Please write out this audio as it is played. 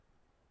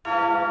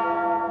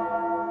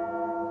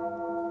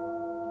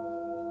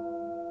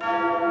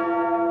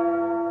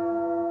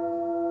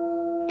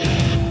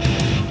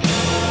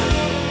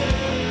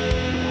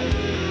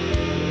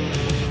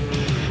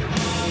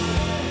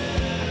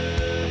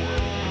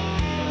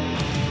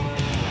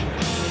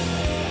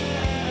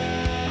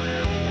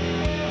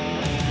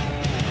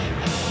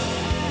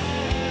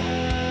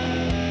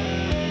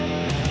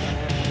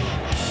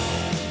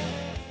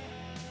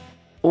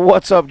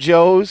What's up,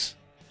 Joes?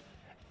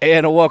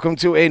 And welcome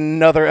to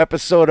another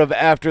episode of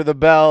After the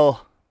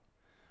Bell.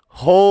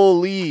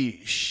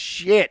 Holy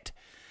shit.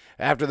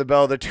 After the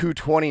Bell, the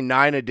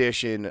 229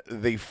 edition,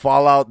 the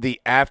fallout, the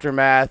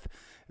aftermath,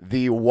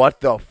 the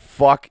what the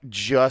fuck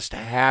just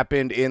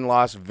happened in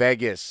Las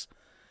Vegas.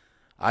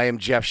 I am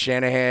Jeff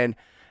Shanahan.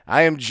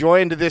 I am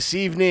joined this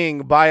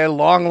evening by a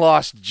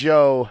long-lost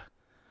Joe,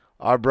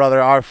 our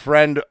brother, our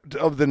friend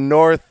of the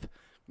North,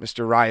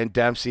 Mr. Ryan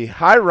Dempsey.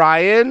 Hi,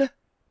 Ryan.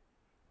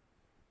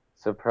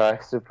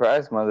 Surprise,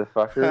 surprise,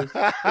 motherfuckers.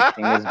 The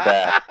king is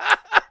back.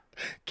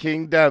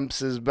 King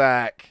Demps is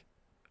back.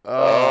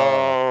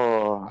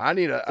 Oh.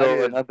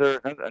 Another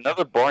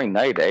boring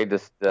night, eh?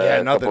 Just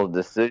a couple of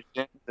decisions,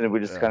 and we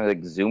just kind of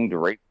like zoomed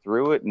right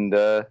through it, and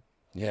that's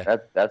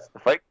the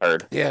fight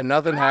card. Yeah,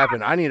 nothing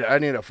happened. I need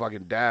a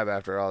fucking dab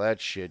after all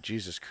that shit.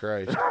 Jesus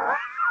Christ.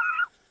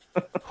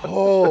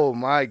 Oh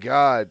my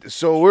God.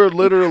 So we're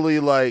literally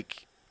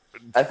like,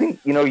 I think,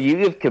 you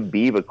give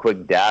Khabib a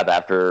quick dab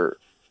after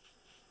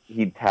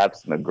he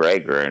taps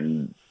McGregor,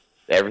 and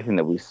everything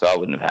that we saw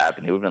wouldn't have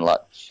happened. He would have been a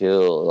lot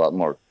chill, a lot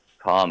more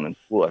calm and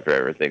cool after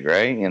everything,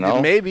 right?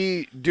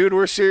 Maybe, dude,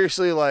 we're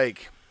seriously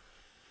like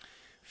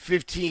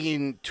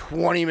 15,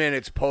 20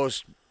 minutes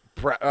post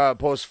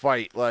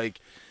fight.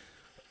 Like,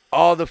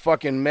 all the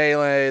fucking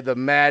melee, the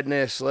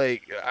madness,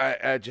 like,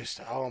 I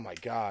just, oh my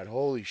God,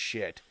 holy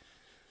shit.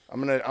 I'm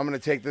gonna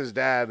take this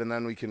dab, and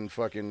then we can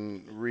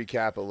fucking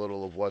recap a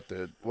little of what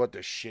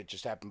the shit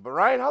just happened. But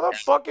Ryan, how the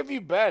fuck have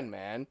you been,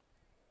 man?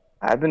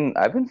 I've been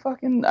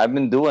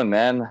doing,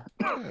 man.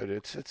 Good.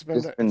 It's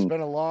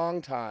been a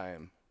long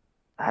time.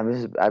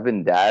 I've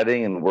been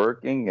dadding and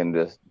working, and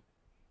just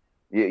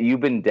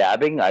you've been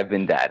dabbing. I've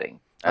been dadding.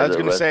 I was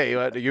gonna say,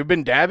 you've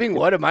been dabbing.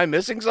 What, am I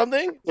missing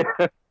something?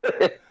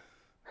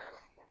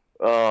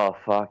 Oh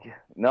fuck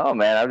no,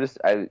 man. I've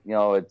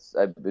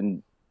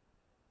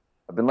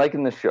been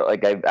liking the show.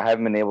 Like, I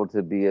haven't been able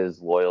to be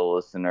as loyal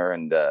listener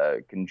and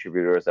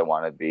contributor as I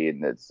want to be,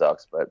 and it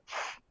sucks. But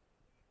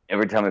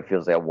every time it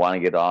feels like I want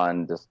to get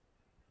on, just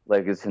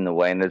like it's in the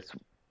way, and it's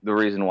the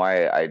reason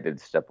why I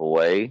did step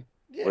away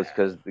was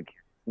because the kids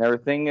and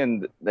everything,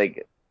 and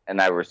like,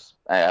 and I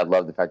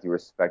love the fact you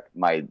respect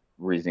my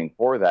reasoning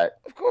for that.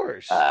 Of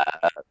course.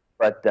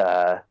 But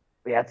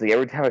it's like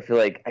every time I feel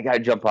like I gotta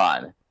jump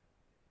on,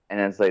 and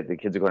then it's like the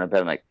kids are going to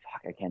bed. I'm like,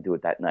 fuck, I can't do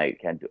it that night.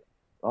 Can't do it.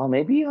 Oh,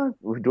 maybe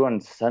we're doing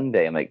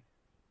Sunday. I'm like,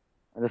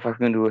 what the fuck are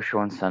we gonna do a show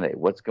on Sunday?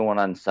 What's going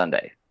on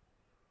Sunday?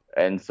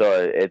 And so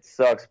it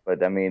sucks,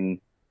 but I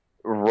mean,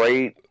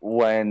 right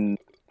when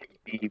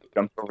he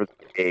jumped over the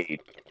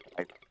stage,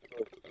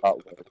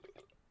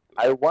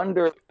 I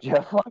wonder if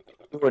Jeff wants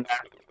to do an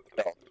after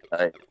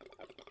tonight.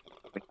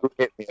 When you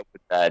hit me up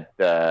with that,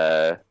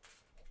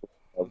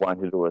 I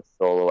wanted to do a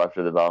solo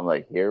after the bell. I'm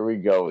like, here we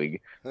go.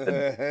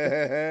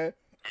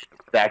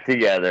 Back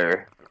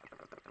together.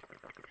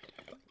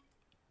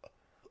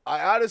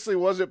 I honestly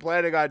wasn't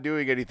planning on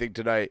doing anything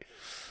tonight,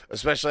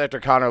 especially after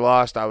Connor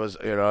lost. I was,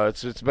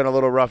 it's been a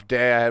little rough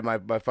day. I had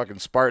my fucking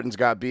Spartans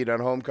got beat on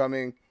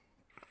homecoming.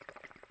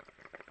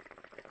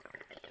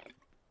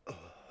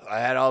 I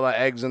had all my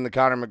eggs in the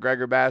Conor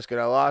McGregor basket.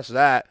 I lost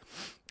that.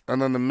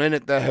 And then the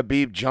minute that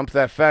Khabib jumped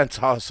that fence,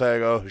 I was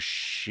like, oh,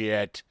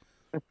 shit.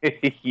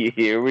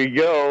 Here we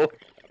go.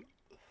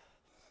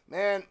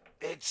 Man,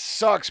 it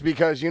sucks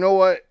because, you know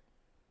what?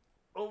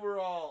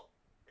 Overall,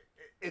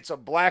 it's a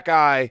black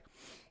eye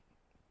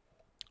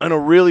and a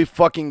really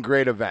fucking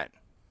great event.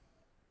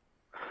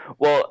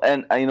 Well,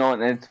 and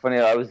and it's funny.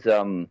 I was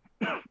I'm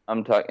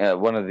talking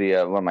one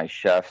of my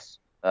chefs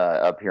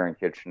up here in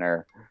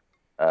Kitchener.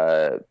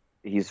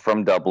 He's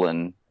from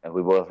Dublin, and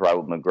we both ride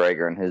with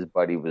McGregor. And his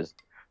buddy was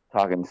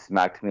talking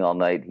smack to me all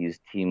night.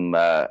 He's team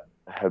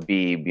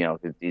Khabib.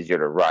 It's easier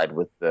to ride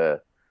with the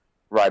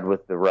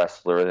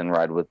wrestler than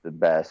ride with the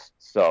best.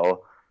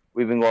 So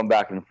we've been going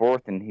back and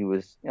forth, and he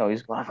was,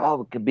 he's going,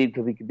 oh, Khabib.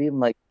 I'm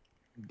like,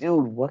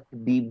 dude, what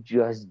Khabib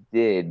just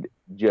did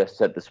just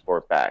set the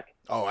sport back.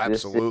 Oh,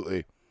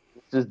 absolutely.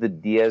 This is the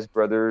Diaz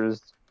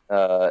brothers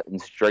in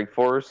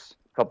Strikeforce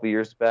a couple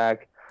years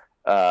back.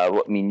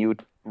 You mean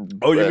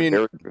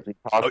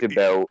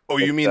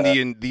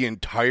the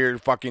entire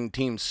fucking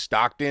Team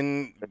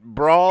Stockton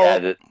brawl?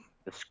 Yeah,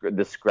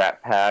 the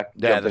Scrap Pack.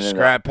 Yeah, the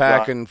Scrap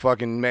Pack and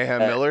fucking Mayhem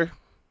Miller.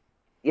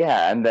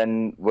 Yeah, and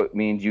then what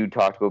means you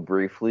talked about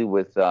briefly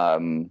with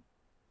Khabib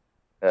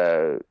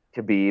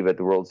at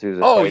the World Series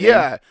of Fighting.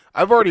 Yeah.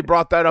 I've already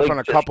brought that up on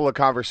a couple of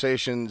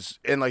conversations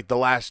in like the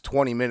last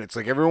 20 minutes.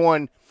 Like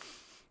everyone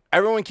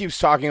keeps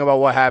talking about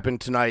what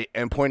happened tonight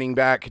and pointing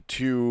back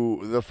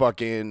to the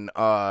fucking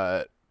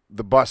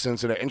the bus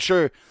incident. And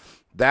sure,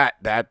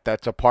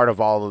 that's a part of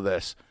all of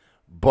this.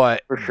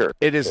 But for sure,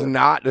 it is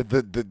not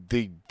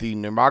the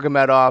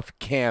Nurmagomedov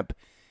camp.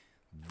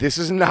 This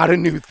is not a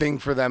new thing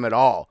for them at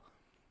all.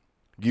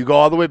 You go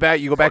all the way back.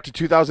 You go back to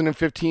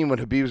 2015 when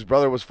Khabib's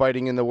brother was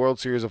fighting in the World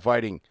Series of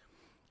Fighting.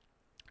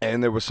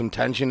 And there was some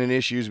tension and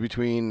issues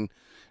between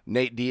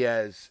Nate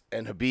Diaz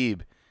and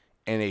Khabib.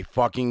 And a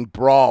fucking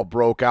brawl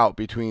broke out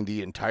between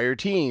the entire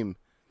team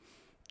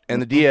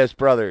and the Diaz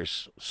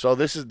brothers. So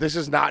this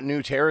is not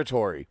new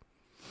territory.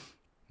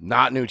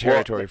 Not new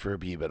territory for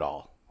Habib at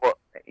all. Well,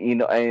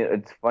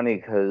 it's funny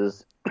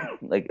because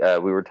like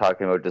we were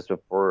talking about just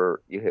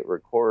before you hit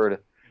record,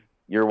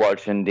 you're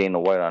watching Dana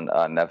White on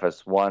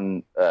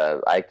FS1.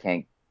 I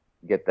can't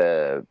get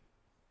the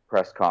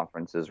press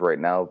conferences right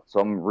now, so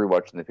I'm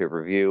rewatching the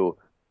pay-per-view.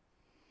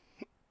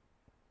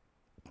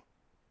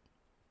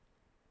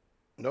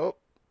 Nope.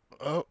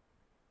 Oh,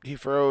 he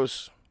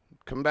froze.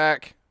 Come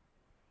back.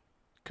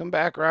 Come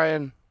back,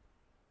 Ryan.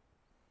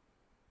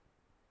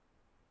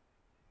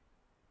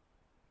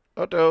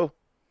 Otto.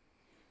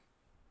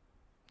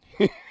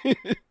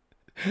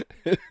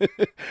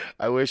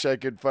 I wish I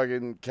could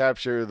fucking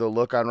capture the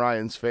look on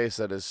Ryan's face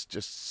that is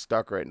just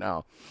stuck right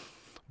now.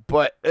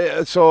 But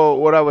so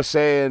what I was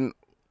saying,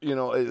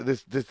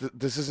 this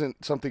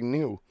isn't something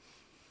new.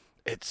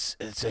 It's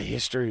a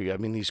history. I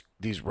mean,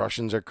 these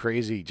Russians are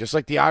crazy, just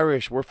like the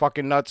Irish. We're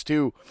fucking nuts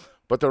too,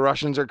 but the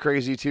Russians are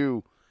crazy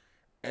too,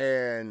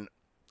 and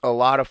a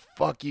lot of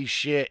fucky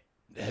shit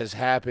has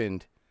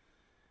happened.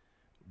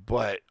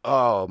 But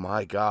oh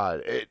my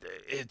god,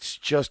 it's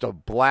just a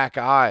black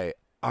eye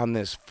on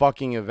this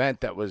fucking event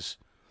that was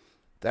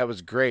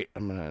great.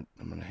 I'm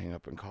gonna hang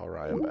up and call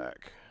Ryan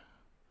back.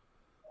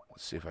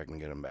 Let's see if I can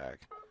get him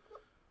back.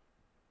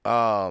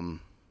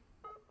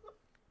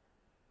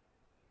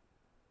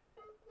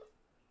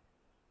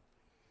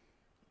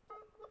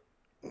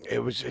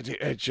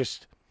 It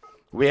just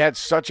we had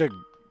such a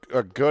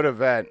good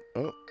event.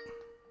 Oh.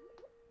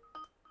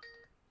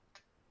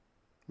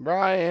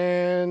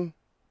 Brian.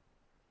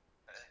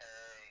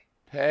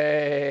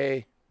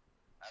 Hey.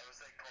 I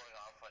was like going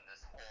off on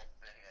this whole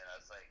thing, and I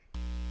was like,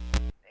 I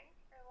think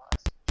I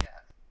lost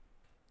Jeff.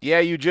 Yeah,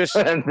 you just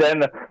and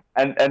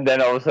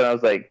then all of a sudden I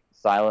was like,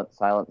 silence.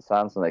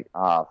 I'm like,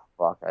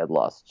 fuck, I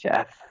lost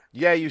Jeff.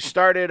 Yeah, you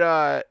started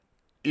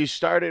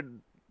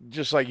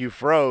just like you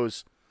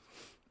froze,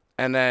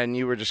 and then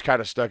you were just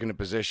kind of stuck in a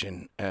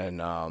position,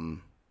 and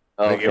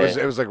okay.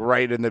 it was like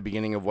right in the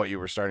beginning of what you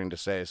were starting to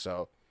say.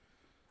 So,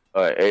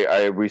 all right,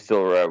 are we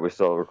still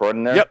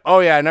recording there? Yep. Oh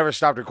yeah, I never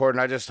stopped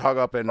recording. I just hung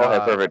up and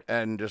perfect.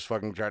 And just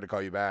fucking tried to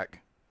call you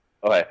back.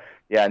 Okay.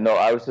 Yeah. No,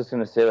 I was just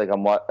gonna say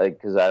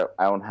because I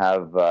don't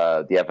have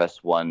the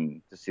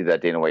FS1 to see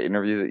that Dana White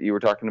interview that you were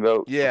talking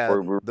about. Yeah.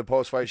 The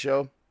post-fight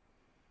show.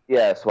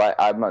 Yeah. So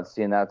I'm not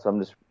seeing that, so I'm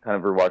just kind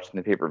of rewatching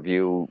the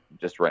pay-per-view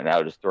just right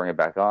now, just throwing it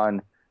back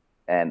on.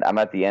 And I'm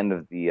at the end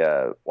of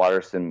the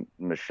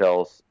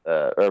Michelle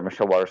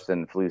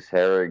Waterson Felice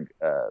Herrig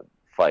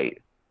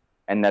fight,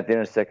 and at the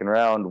end of the second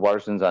round,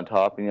 Waterson's on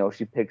top. And,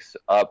 she picks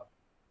up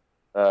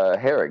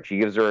Herrig. She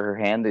gives her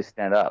hand. They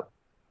stand up,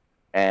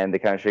 and they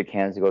kind of shake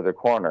hands to go to their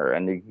corner.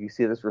 And you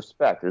see this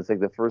respect. It's like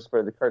the first fight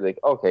of the card. Like,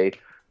 okay,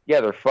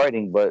 yeah, they're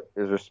fighting, but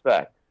there's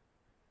respect.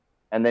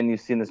 And then you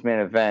see in this main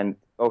event,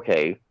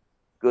 okay,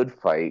 good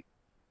fight,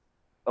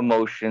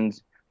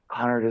 emotions.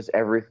 Conor does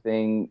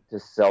everything to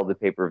sell the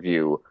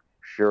pay-per-view.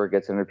 Sure, it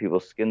gets under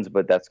people's skins,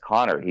 but that's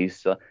Conor.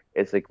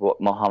 It's like what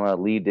Muhammad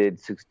Ali did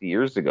 60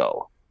 years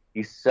ago.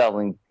 He's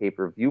selling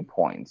pay-per-view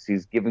points.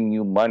 He's giving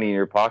you money in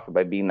your pocket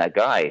by being that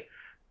guy.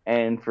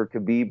 And for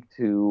Khabib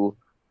to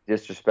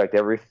disrespect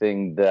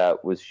everything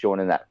that was shown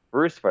in that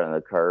first fight on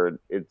the card,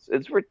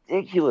 it's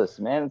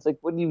ridiculous, man. It's like,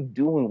 what are you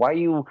doing? Why are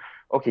you...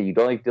 Okay, you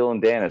don't like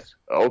Dylan Dennis.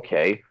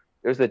 Okay,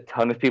 there's a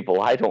ton of people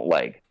I don't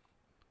like.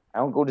 I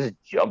don't go just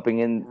jumping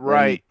in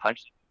right. And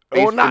punching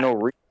face for no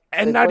reason.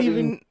 And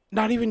like,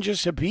 not even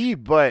just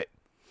Khabib, but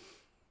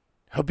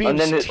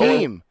Khabib's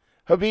team.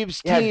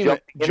 Habib's team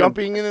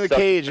jumping into the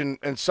cage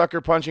and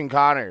sucker punching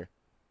Conor.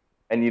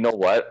 And you know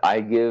what? I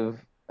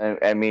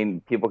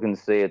mean, people can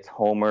say it's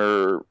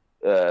Homer,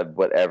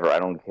 whatever. I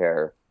don't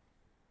care.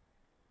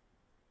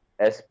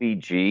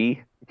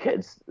 SBG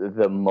gets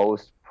the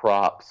most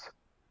props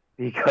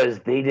because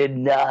they did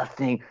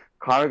nothing.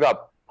 Conor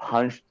got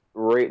punched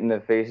right in the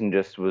face and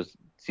just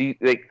he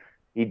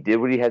did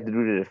what he had to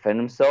do to defend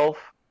himself.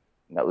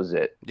 And that was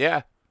it.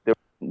 Yeah.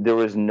 There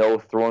was no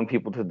throwing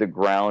people to the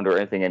ground or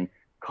anything, and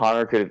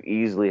Conor could have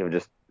easily have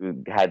just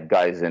had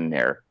guys in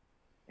there.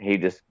 He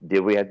just did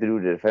what he had to do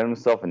to defend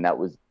himself, and that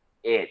was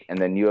it. And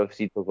then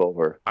UFC took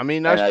over. I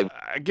mean, I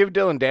give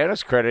Dylan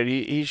Dennis credit.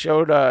 He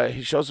showed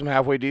some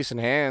halfway decent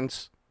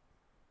hands.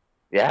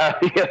 Yeah.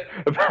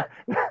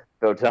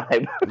 No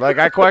time. Like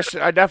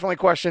I definitely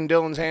questioned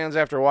Dylan's hands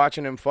after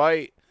watching him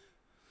fight.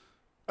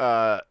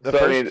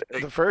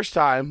 The first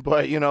time,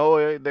 but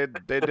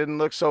they didn't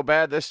look so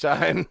bad this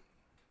time.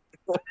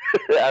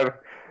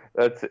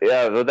 That's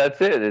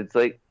it. It's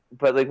like,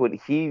 but like when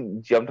he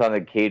jumped on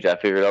the cage, I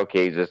figured,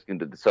 okay, he's just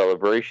into the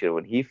celebration.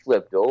 When he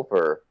flipped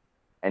over,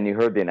 and you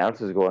heard the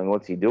announcers going,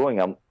 "What's he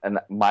doing?" And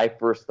my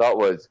first thought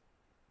was,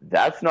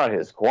 that's not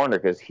his corner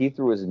because he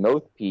threw his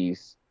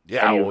mouthpiece.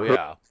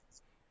 Yeah,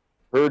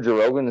 Heard Joe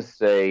Rogan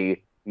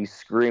say he's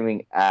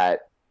screaming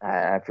at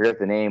I forget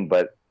the name,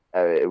 but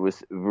it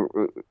was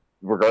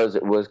regardless,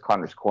 it was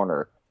Conor's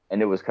corner,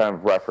 and it was kind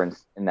of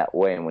referenced in that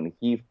way. And when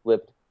he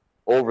flipped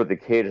over the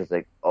cage, it's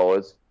like, oh,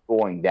 it's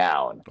going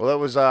down. Well, it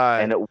was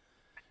and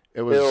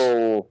it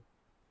was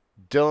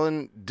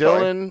Sorry.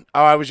 Dylan.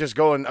 Oh, I was just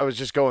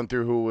going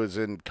through who was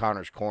in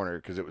Connor's corner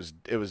because it was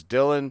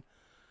Dylan.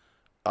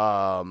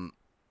 Um,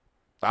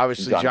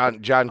 obviously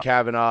John. John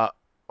Kavanaugh,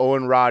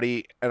 Owen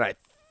Roddy, and I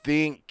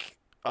think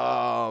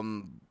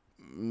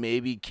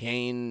maybe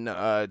Kane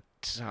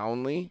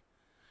Townley,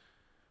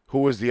 who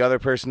was the other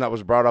person that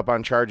was brought up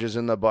on charges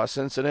in the bus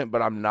incident,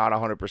 but I'm not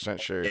 100%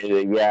 sure.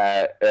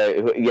 Yeah.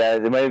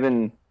 There might have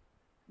been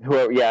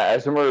whoever. Yeah, I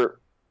just remember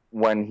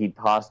when he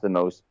tossed the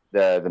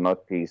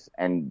mouthpiece,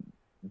 and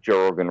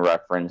Joe Rogan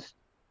referenced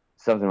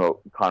something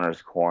about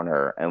Connor's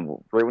corner, and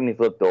right when he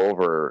flipped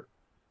over,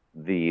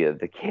 the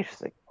cage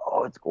was like,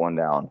 oh, it's going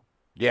down.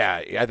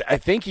 Yeah, I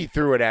think he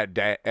threw it at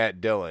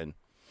Dylan.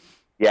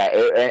 Yeah,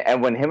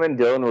 and when him and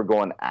Dylan were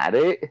going at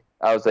it,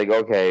 I was like,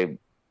 okay,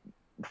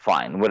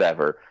 fine,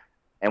 whatever.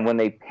 And when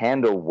they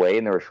panned away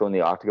and they were showing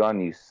the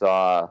octagon, you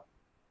saw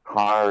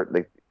Connor,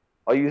 like,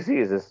 all you see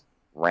is this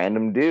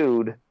random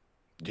dude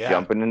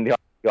jumping in the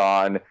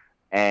octagon,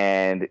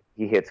 and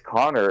he hits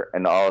Connor,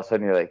 and all of a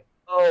sudden you're like,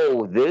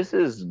 oh, this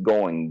is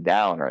going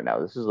down right now.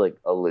 This is like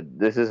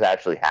this is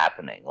actually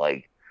happening.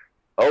 Like,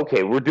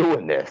 okay, we're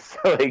doing this.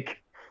 Like,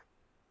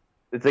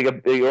 it's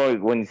like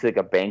when you see like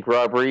a bank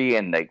robbery,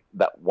 and like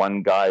that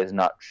one guy is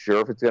not sure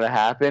if it's gonna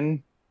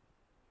happen,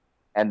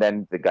 and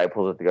then the guy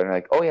pulls out the gun, and you're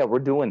like, oh yeah, we're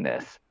doing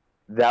this.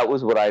 That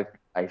was what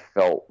I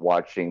felt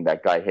watching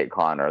that guy hit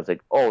Connor. I was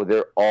like, oh,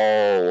 they're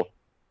all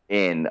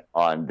in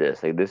on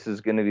this. Like, this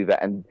is gonna be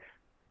that. And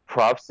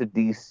props to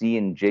DC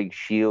and Jake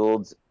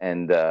Shields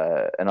and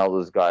all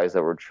those guys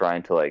that were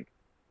trying to like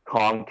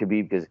calm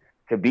Khabib, because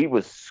Khabib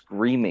was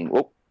screaming.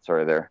 Oh,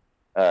 sorry there.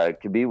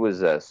 Khabib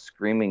was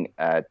screaming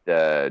at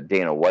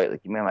Dana White,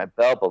 like, you made my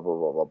belt, blah blah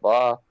blah blah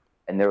blah.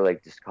 And they were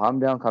like, just calm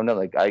down, calm down.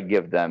 Like, I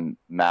give them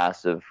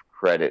massive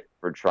credit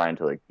for trying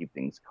to like keep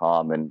things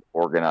calm and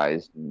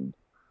organized, and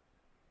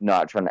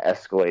not trying to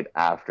escalate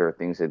after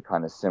things had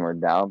kind of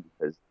simmered down,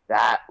 because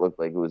that looked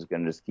like it was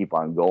going to just keep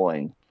on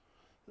going.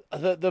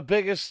 The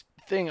biggest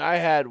thing I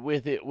had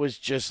with it was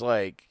just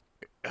like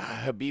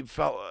Habib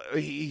felt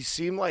he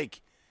seemed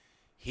like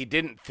he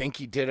didn't think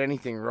he did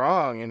anything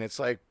wrong, and it's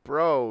like,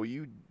 bro,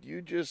 you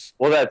just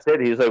Well, that's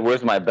it. He was like,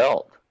 where's my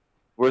belt?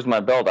 Where's my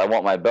belt? I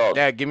want my belt.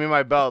 yeah, give me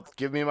my belt,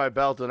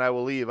 and I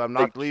will leave. I'm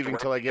not leaving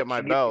till I get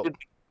my belt.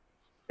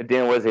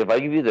 Dan was like, if I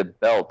give you the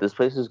belt, this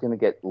place is going to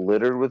get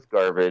littered with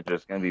garbage.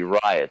 There's going to be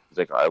riots. He's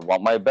like, I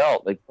want my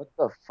belt. Like, what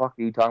the fuck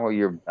are you talking about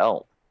your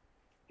belt?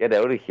 Get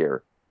out of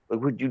here.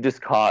 Like, what you just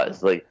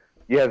caused? Like,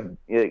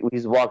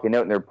 he's walking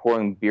out and they're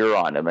pouring beer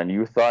on him, and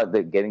you thought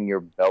that getting your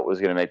belt was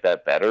going to make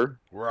that better?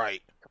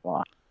 Right.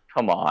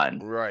 Come on.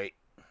 Right.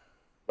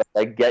 Like,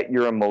 I get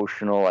you're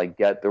emotional. I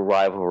get the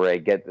rivalry. I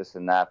get this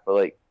and that. But,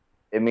 like,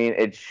 I mean,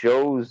 it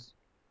shows.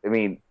 I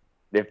mean,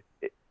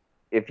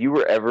 if you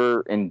were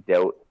ever in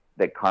doubt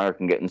that Connor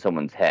can get in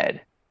someone's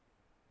head,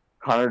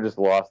 Connor just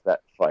lost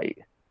that fight,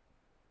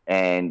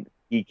 and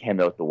he came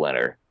out the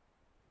winner.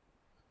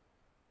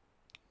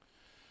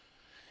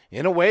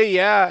 In a way,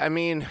 yeah. I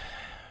mean,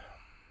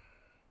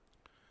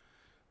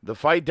 the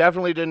fight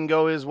definitely didn't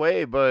go his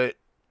way, but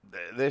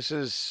this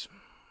is.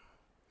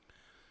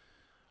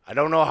 I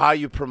don't know how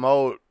you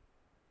promote.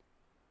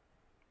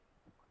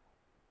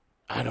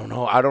 I don't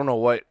know. I don't know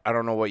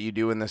what you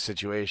do in this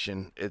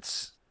situation.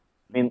 It's.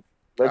 I mean,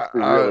 let's be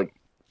real. Like,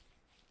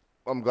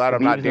 I'm glad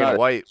I'm not Dana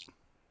White.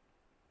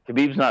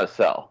 Khabib's not a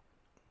sell.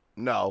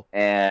 No.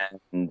 And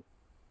I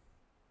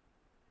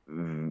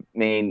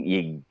mean,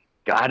 you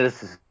gotta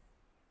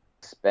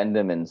suspend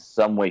him in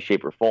some way,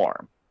 shape, or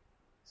form,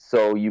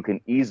 so you can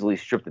easily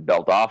strip the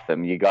belt off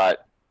him. You got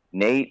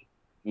Nate,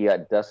 you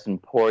got Dustin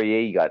Poirier,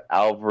 you got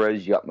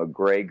Alvarez, you got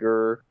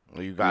McGregor,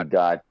 you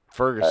got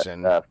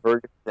Ferguson.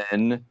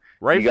 Ferguson.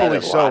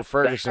 Rightfully so.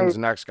 Ferguson's the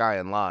next guy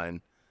in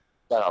line.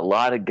 Got a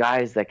lot of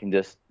guys that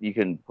you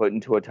can put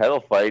into a title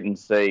fight and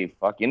say,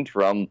 fuck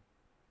interim,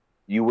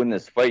 you win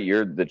this fight,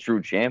 you're the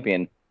true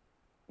champion.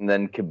 And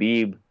then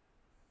Khabib,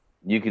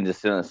 you can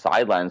just sit on the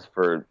sidelines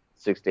for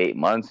 6 to 8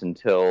 months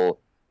until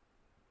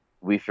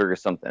we figure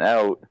something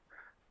out.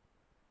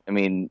 I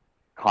mean,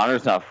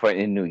 Connor's not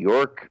fighting in New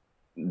York.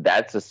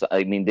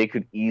 I mean, they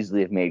could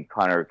easily have made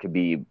Connor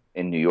Khabib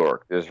in New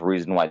York. There's a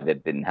reason why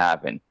that didn't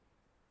happen.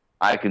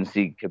 I can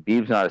see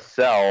Khabib's not a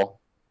sell.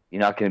 You're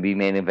not going to be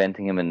main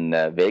eventing him in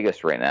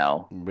Vegas right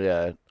now.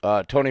 Yeah.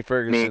 Tony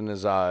Ferguson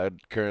is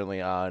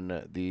currently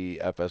on the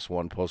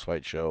FS1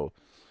 post-fight show,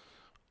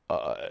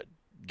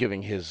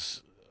 giving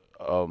his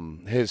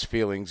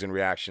feelings and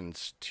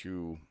reactions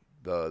to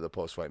the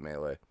post-fight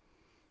melee.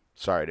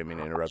 Sorry, I didn't mean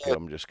to interrupt you.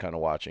 I'm just kind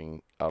of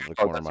watching out of the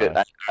corner of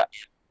my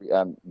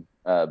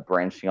eye.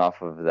 Branching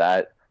off of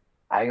that,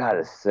 I got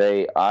to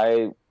say,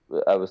 I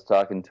was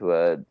talking to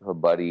a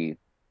buddy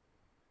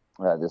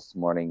this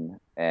morning,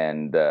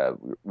 and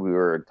we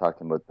were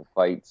talking about the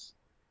fights,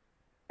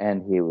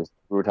 and we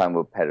were talking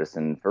about Pettis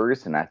and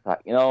Ferguson. I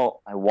thought,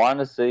 I want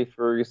to say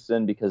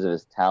Ferguson because of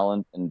his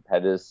talent, and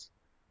Pettis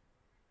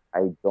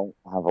I don't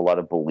have a lot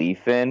of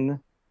belief in,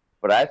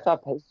 but I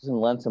thought Pettis was going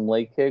to land some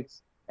leg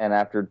kicks, and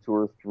after 2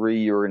 or 3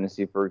 you were going to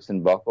see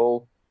Ferguson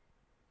buckle.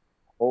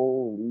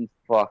 Holy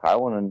fuck, I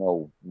want to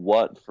know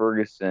what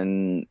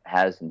Ferguson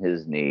has in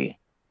his knee.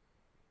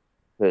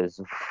 Because,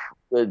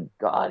 good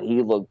God,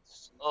 he looked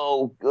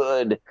so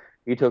good.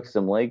 He took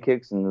some leg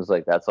kicks and was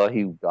like, that's all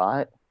he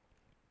got.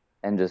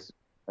 And just,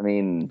 I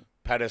mean,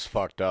 Pettis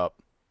fucked up.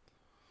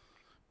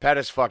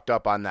 Pettis fucked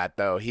up on that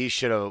though. He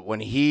should have when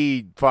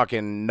he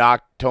fucking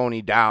knocked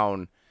Tony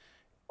down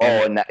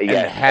and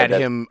had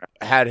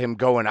him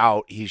going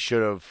out. He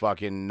should have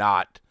fucking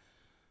not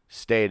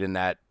stayed in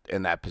that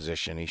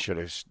position. He should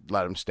have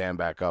let him stand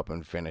back up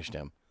and finished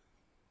him.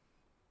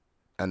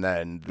 And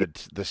then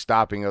the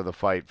stopping of the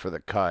fight for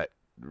the cut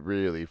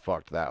really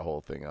fucked that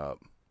whole thing up.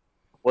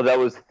 Well, that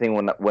was the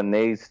thing when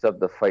they stopped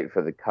the fight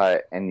for the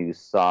cut, and you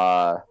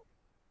saw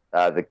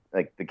the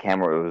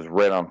camera was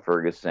right on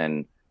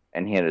Ferguson,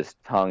 and he had his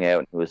tongue out,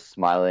 and he was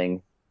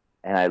smiling,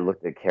 and I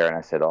looked at Karen and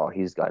I said, "Oh,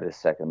 he's got his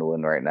second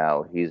win right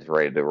now. He's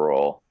ready to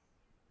roll."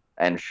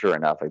 And sure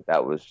enough, like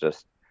that was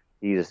just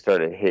he just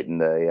started hitting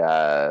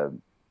the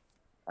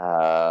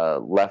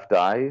left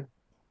eye,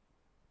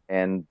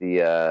 and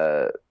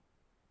the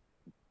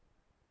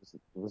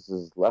was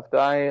his left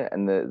eye,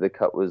 and the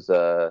cut was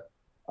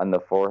on the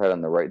forehead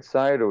on the right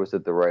side, or was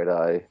it the right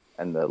eye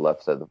and the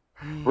left side?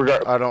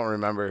 I don't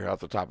remember off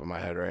the top of my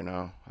head right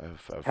now.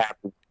 I've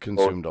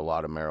consumed a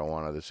lot of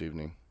marijuana this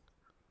evening.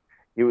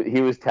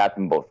 He was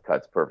tapping both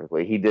cuts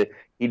perfectly. He did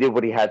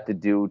what he had to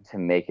do to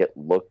make it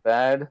look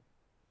bad.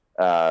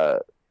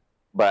 But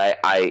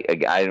I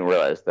didn't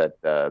realize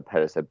that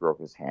Pettis had broke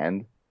his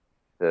hand,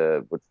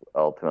 which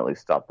ultimately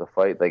stopped the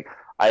fight. Like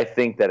I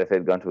think that if it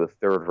had gone to a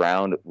third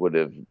round, it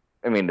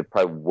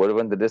probably would have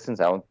went the distance.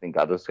 I don't think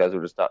those guys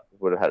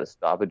would have had a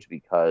stoppage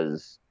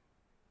because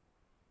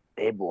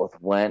they both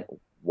went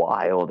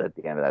wild at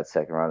the end of that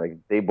second round. Like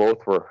they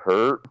both were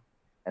hurt,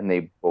 and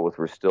they both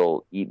were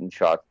still eating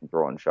shots and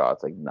throwing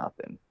shots like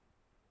nothing.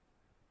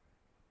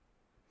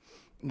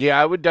 Yeah,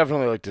 I would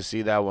definitely like to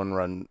see that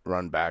one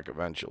run back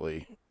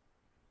eventually.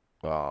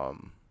 Because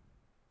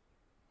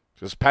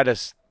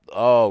Pettis,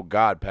 oh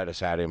God,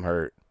 Pettis had him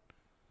hurt.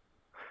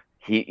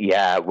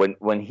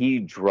 When he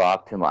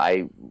dropped him,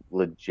 I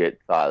legit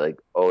thought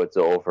like, oh, it's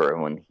over.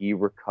 And when he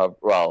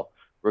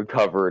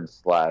recovered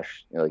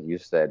slash, like you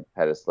said,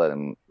 Pettis let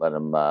him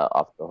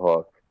off the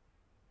hook.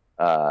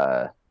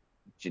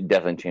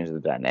 Definitely changed the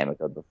dynamic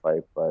of the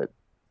fight, but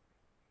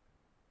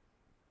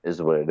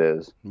is what it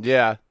is.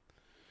 Yeah.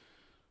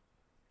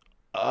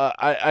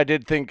 I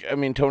did think. I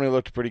mean, Tony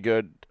looked pretty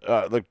good.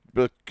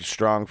 Looked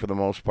strong for the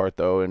most part,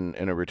 though,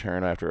 in a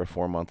return after a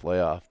 4-month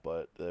layoff.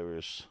 But there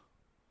was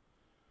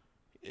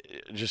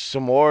just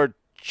some more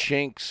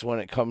chinks when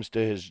it comes to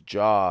his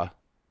jaw.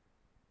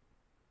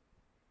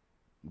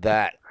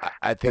 That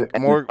I think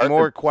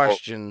more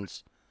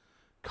questions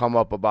come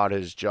up about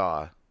his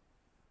jaw.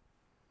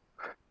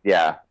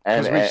 Yeah,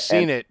 because we've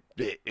seen it.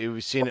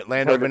 We've seen it.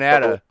 Lando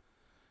Vannata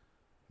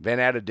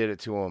did it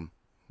to him.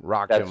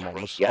 Rocked him,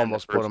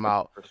 almost put him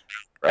out.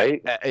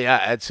 Right? Yeah,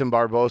 Edson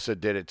Barbosa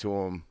did it to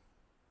him.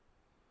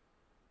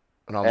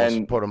 And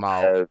almost put him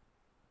out.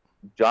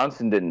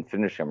 Johnson didn't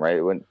finish him, right?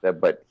 It went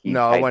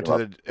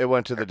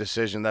to the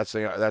decision. That's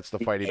the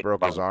fight he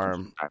broke his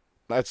arm.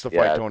 That's the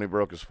fight Tony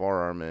broke his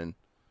forearm in.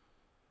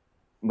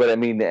 But I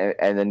mean,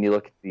 and then you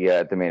look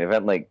at the main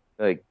event, like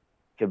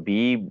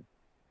Khabib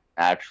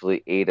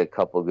actually ate a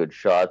couple good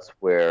shots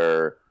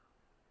where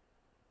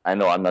I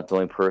know I'm not the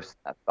only person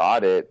that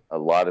thought it. A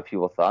lot of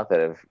people thought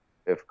that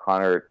if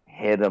Conor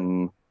hit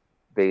him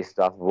based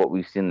off of what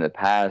we've seen in the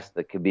past,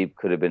 that Khabib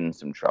could have been in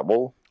some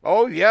trouble.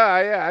 Oh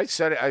yeah, I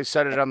said it. I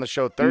said it on the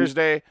show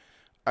Thursday.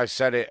 I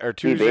said it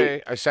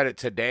Tuesday. I said it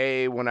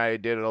today when I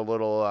did a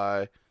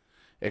little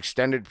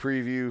extended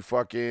preview.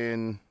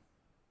 Fucking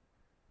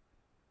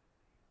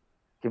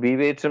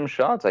Khabib ate some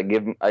shots. I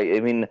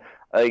mean,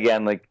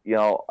 again, like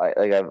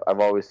I've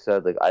always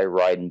said, like I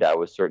ride and die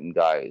with certain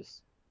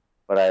guys,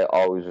 but I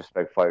always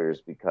respect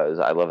fighters because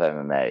I love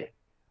MMA,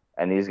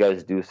 and these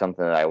guys do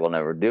something that I will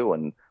never do,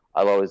 and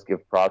I'll always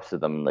give props to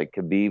them. Like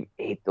Khabib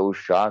ate those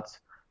shots,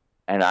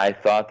 and I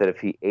thought that if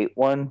he ate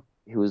one,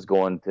 he was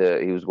going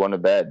to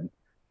bed.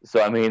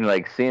 So I mean,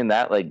 like seeing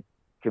that, like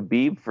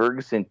Khabib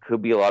Ferguson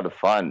could be a lot of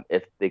fun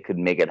if they could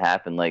make it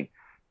happen. Like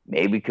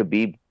maybe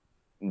Khabib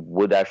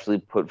would actually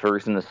put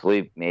Ferguson to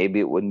sleep. Maybe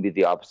it wouldn't be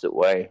the opposite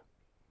way.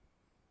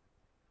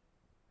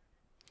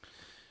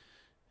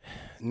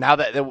 Now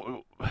that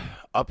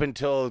up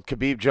until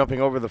Khabib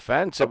jumping over the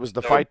fence, it was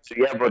the fight.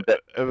 Yeah, but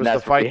it was the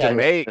fight to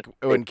make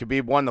when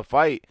Khabib won the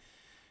fight.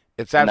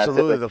 It's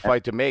absolutely the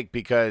fight to make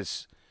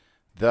because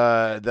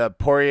the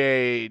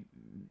Poirier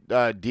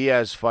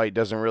Diaz fight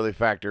doesn't really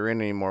factor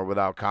in anymore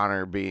without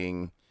Conor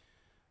being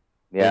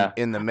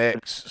in the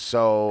mix.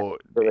 So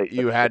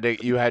you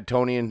had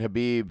Tony and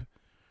Khabib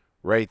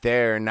right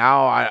there.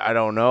 Now I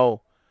don't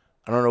know.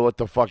 I don't know what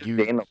the fuck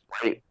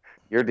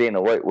You're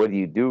Dana White. What do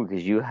you do?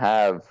 Because you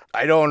have.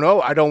 I don't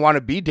know. I don't want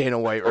to be Dana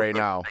White right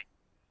now.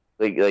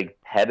 Like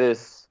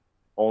Pettis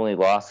only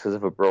lost because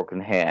of a broken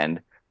hand.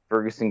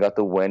 Ferguson got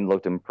the win,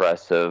 looked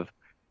impressive.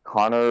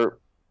 Conor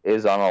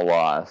is on a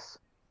loss.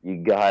 You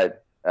got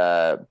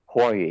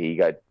Poirier, you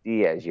got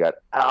Diaz, you got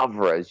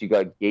Alvarez, you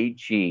got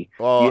Gaethje, you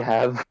Well,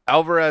 have.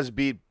 Alvarez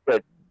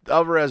But,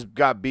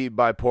 got beat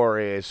by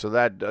Poirier, so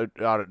that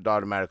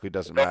automatically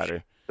doesn't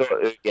matter.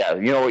 yeah,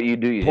 you know what you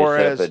do? You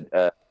just set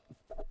Poirier, up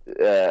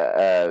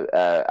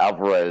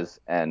Alvarez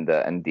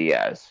and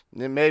Diaz.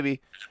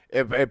 maybe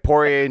if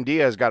Poirier and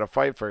Diaz got to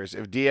fight first.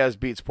 If Diaz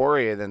beats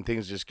Poirier, then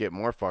things just get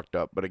more fucked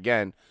up. But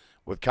again,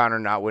 with Conor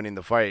not winning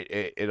the fight,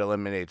 it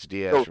eliminates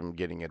Diaz So, from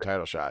getting a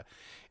title shot.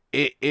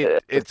 it's,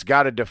 It's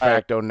got to de uh,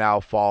 facto now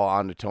fall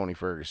onto Tony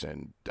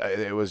Ferguson.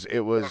 It was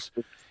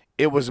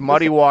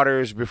muddy listen,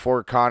 waters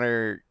before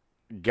Conor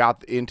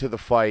got into the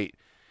fight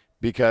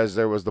because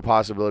there was the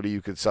possibility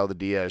you could sell the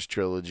Diaz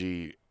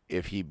trilogy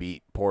if he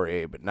beat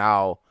Poirier. But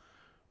now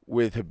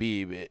with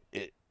Habib,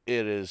 it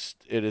is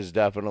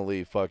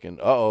definitely fucking.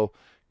 Uh-oh,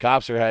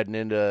 cops are heading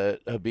into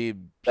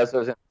Habib. that's what I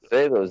was going to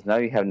say. Though, is now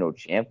you have no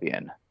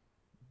champion.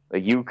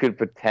 Like you could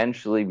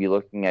potentially be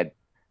looking at.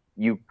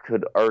 You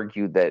could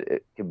argue that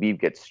Khabib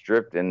gets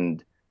stripped,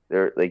 and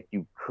there, like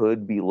you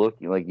could be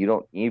looking like you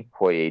don't need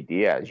Poirier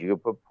Diaz. You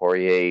could put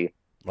Poirier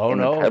Oh in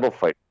the no, title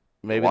fight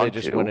if you maybe they want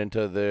just went to,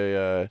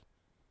 into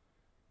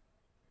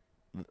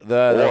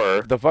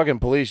or the fucking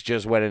police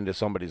just went into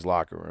somebody's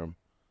locker room.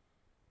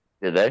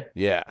 did they?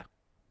 Yeah.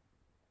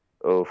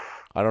 Oof.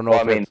 I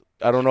I mean,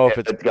 don't know if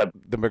it's it's got.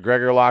 the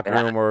McGregor locker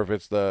room or if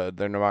it's the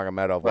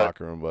Nurmagomedov But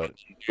locker room, but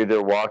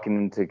they're walking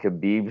into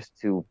Khabib's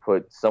to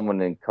put someone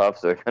in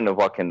cuffs. They're going to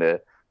walk into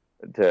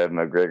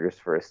McGregor's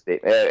for a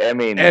statement. I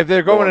mean, if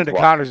they're no going one's into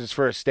walking. Connor's, it's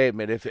for a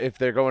statement. If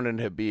they're going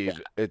into Habib,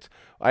 it's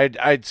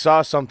I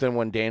saw something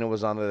when Dana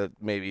was on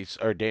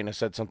or Dana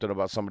said something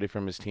about somebody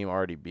from his team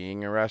already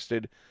being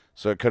arrested,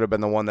 so it could have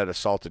been the one that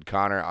assaulted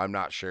Connor. I'm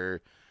not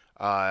sure.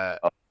 Oh,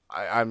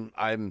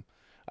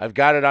 I've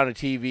got it on a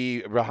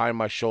TV behind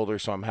my shoulder,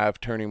 so I'm half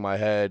turning my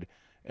head,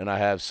 and I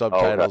have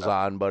subtitles okay.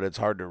 on, but it's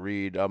hard to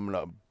read.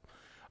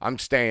 I'm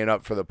staying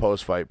up for the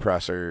post fight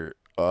presser.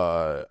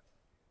 Yeah,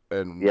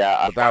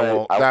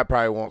 But that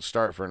probably won't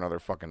start for another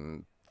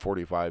fucking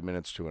 45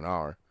 minutes to an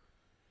hour.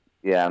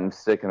 yeah, I'm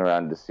sticking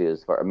around to see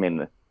as far. I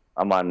mean,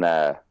 I'm on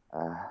a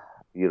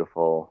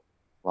beautiful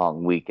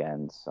long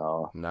weekend,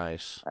 so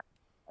Nice.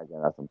 I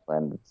got nothing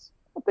planned. It's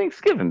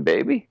Thanksgiving,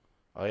 baby.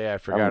 Oh yeah,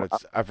 I'm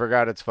I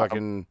forgot it's I'm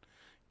fucking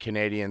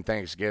Canadian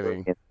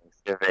Thanksgiving in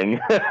Thanksgiving.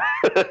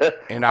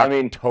 in I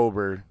mean,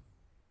 October.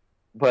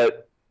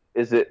 but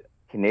is it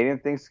Canadian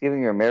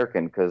Thanksgiving or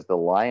American? Because the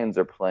Lions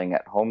are playing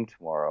at home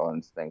tomorrow and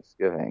it's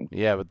Thanksgiving.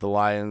 Yeah, but the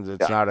Lions,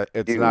 Yeah,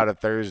 it's you. not a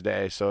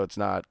Thursday, so it's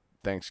not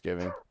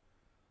Thanksgiving.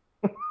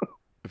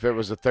 If it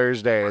was a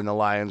Thursday and the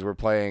Lions were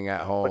playing at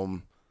But,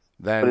 home,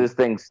 but then it's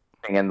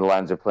Thanksgiving and the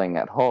Lions are playing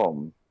at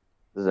home.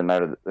 Doesn't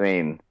matter. I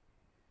mean,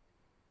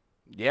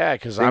 yeah,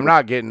 because they I'm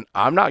not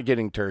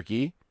getting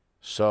turkey,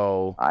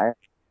 so I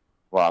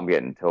well, I'm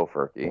getting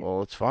tofurkey.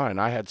 well, it's fine.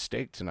 I had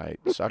steak tonight.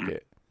 Suck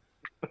it.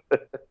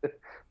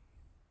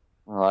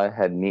 Well, I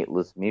had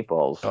meatless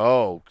meatballs.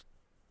 Oh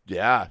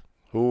yeah,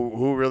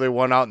 who really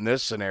won out in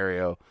this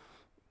scenario?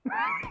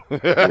 You.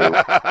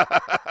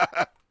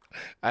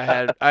 I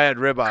had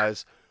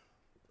ribeyes.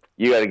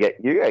 You gotta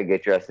get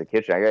your ass to the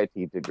kitchen. I gotta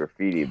teach you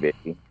graffiti,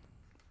 baby.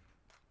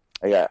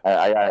 I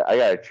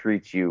gotta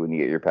treat you when you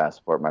get your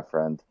passport, my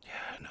friend.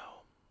 Yeah,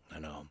 I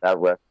know. That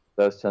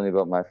was telling you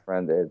about my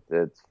friend.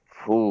 It's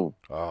ooh,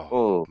 Oh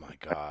ooh, my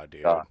god,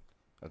 dude, God.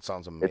 that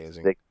sounds It's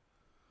amazing. sick.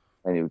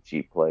 A new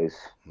cheap place.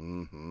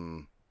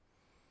 I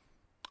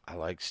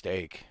like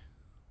steak.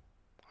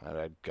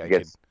 You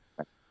get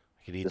I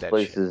could eat this that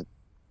place shit. is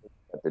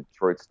a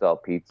Detroit style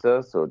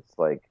pizza, so it's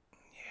like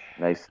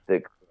nice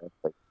thick,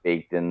 like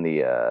baked in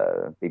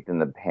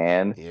the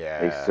pan. They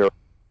Yeah,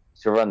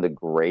 serve on the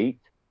grate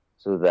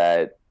so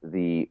that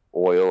the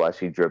oil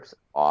actually drips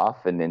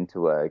off and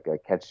into a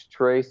catch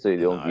tray, so you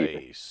don't get.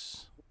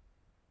 nice.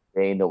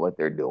 They know what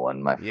they're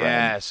doing, my friend.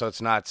 Yeah, so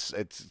it's not.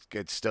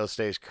 It still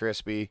stays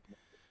crispy.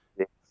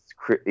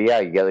 Yeah,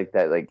 you get like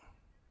that like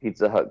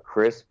Pizza Hut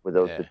crisp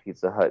without the Yeah,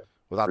 Pizza Hut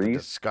without the grease. Oh,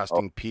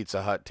 disgusting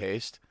Pizza Hut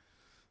taste.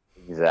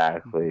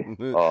 exactly.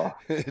 Oh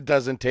It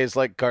doesn't taste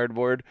like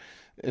cardboard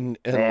and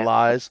man,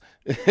 lies.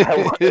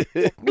 I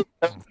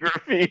want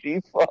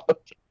graffiti. Fuck.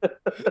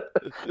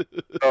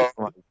 Oh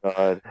my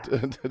god.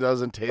 It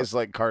doesn't taste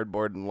like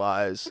cardboard and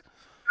lies.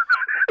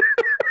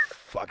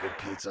 Fucking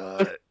Pizza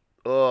Hut.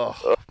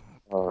 Ugh,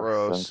 Oh,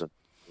 gross.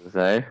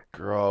 eh?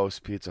 Gross.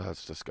 Pizza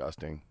Hut's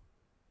disgusting.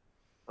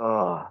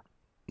 Oh.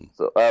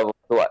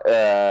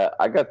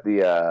 I got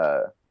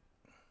the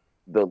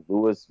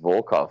Lewis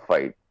Volkov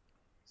fight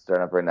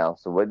starting up right now.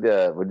 So what do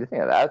you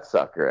think of that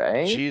sucker,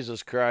 eh?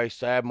 Jesus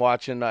Christ. I'm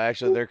watching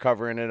actually they're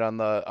covering it on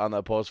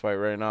the post fight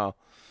right now.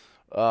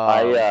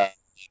 I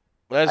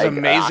That's I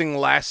amazing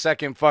last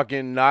second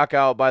fucking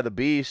knockout by the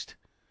Beast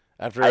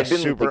after a I've been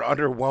super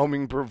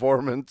underwhelming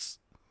performance.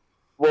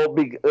 well,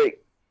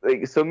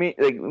 so me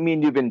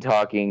and you've been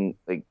talking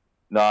like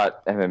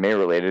not MMA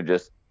related,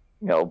 just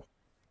you know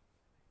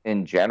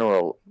in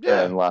general in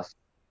Yeah. the last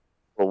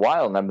a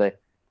while, and I'm like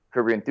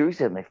Kirby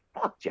enthusiasm. I'm like,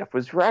 fuck, Jeff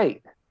was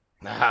right,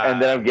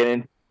 and then I'm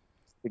getting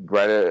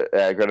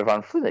Greta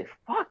Von Fleet. Like,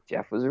 fuck,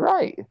 Jeff was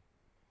right.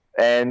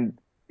 And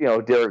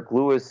Derek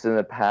Lewis in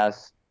the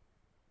past,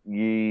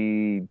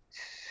 when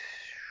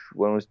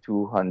was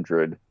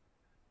 200?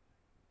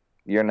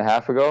 Year and a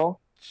half ago.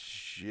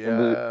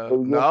 Yeah,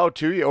 no,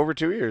 over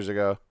 2 years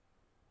ago.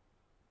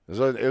 It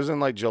was in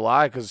like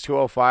July because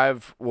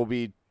 205 will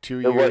be 2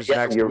 years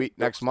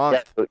next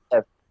month.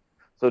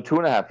 So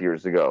 2.5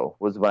 years ago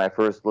was when I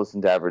first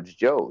listened to Average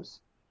Joe's.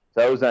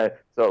 So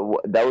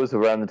that was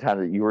around the time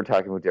that you were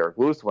talking with Derek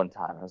Lewis one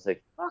time. I was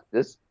like, fuck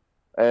this.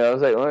 And I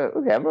was like,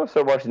 okay, I'm gonna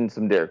start watching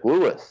some Derek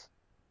Lewis.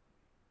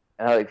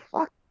 And I was like,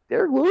 fuck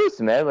Derek Lewis,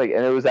 man. Like,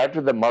 and it was after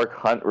the Mark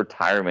Hunt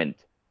retirement.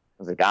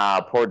 I was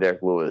like, poor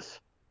Derek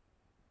Lewis.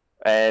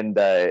 And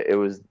it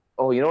was,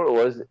 you know what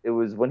it was? It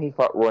was when he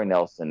fought Roy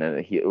Nelson,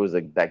 and it was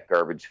like that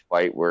garbage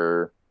fight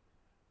where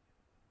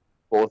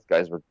both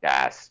guys were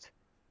gassed.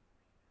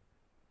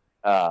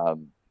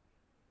 And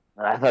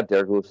I thought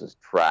Derek Lewis was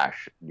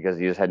trash because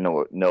he just had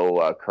no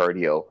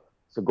cardio.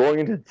 So going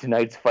into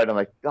tonight's fight, I'm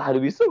like, God,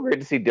 it'd be so great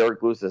to see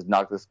Derek Lewis just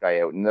knock this guy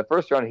out. In the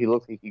first round, he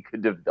looked like he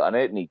could have done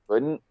it, and he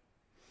couldn't.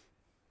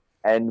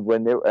 And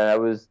who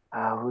was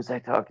I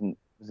talking?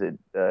 Was it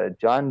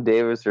John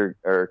Davis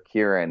or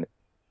Kieran?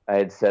 I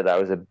had said I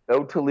was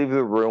about to leave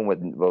the room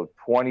with about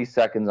 20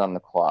 seconds on the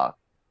clock.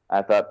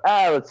 I thought,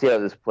 let's see how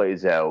this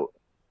plays out.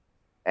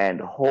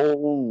 And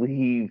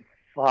holy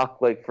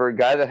fuck, like for a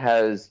guy that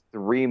has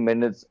 3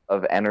 minutes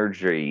of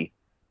energy,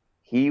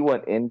 he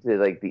went into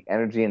like the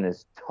energy in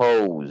his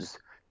toes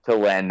to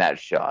land that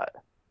shot.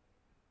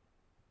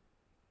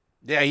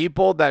 Yeah, he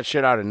pulled that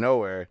shit out of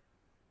nowhere.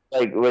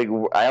 Like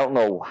I don't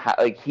know how.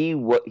 Like he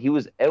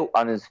was out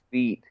on his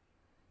feet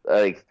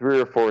like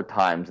 3 or 4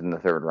 times in the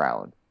third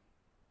round,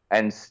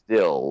 and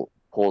still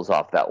pulls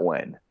off that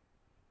win.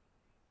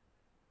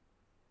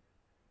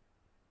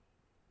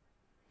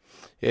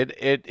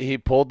 He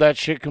pulled that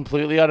shit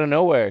completely out of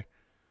nowhere.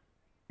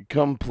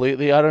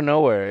 Completely out of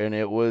nowhere, and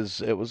it was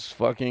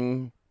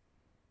fucking.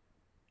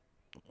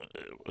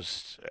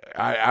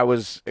 I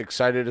was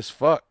excited as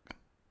fuck.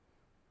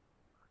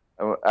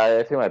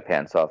 I think my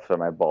pants off, so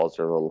my balls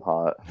are a little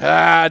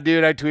hot.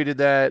 Dude, I tweeted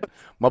that.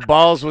 My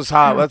balls was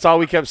hot. That's all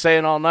we kept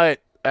saying all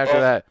night after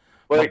that.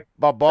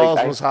 My balls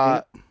was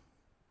hot.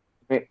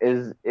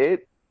 Is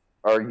it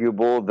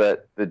arguable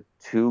that the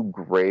 2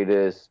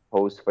 greatest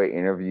post-fight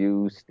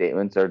interview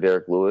statements are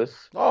Derek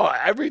Lewis? Oh,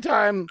 every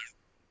time.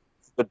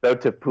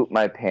 About to poop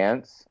my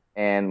pants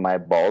and my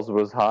balls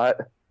was hot.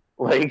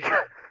 Like,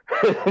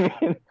 I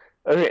mean,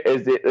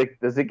 is it like?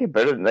 Does it get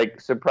better? Like,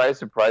 surprise,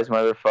 surprise,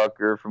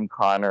 motherfucker from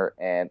Connor,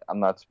 and I'm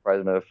not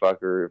surprised,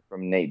 motherfucker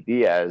from Nate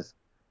Diaz.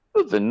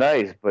 Those are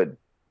nice, but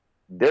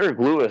Derek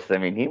Lewis, I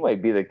mean, he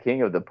might be the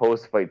king of the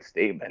post-fight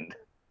statement.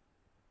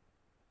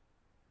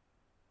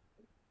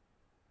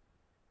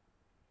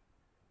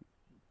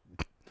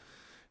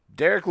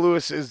 Derek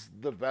Lewis is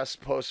the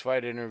best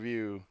post-fight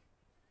interview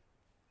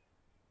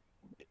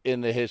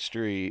in the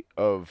history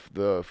of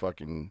the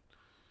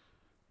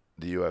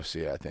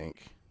UFC, I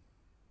think.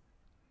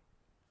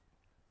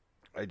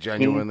 I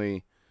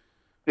genuinely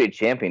be a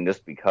champion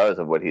just because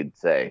of what he'd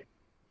say.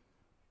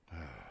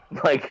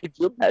 Like, could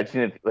you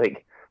imagine if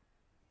like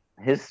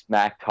his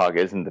smack talk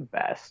isn't the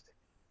best?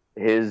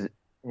 His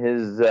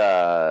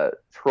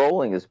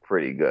trolling is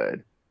pretty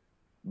good,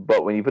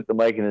 but when you put the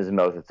mic in his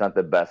mouth, it's not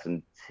the best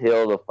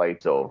until the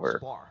fight's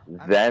over.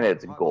 Then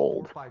it's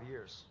gold.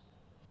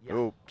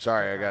 Oh,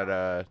 sorry, I got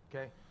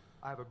Okay.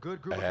 I have a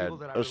good group of people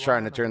that I was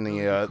trying to turn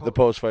the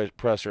post-fight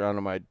presser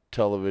onto my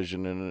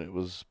television, and it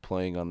was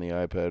playing on the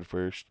iPad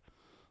first.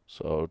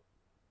 So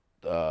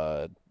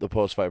the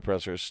post-fight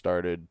presser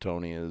started.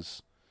 Tony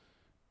is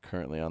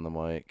currently on the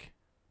mic.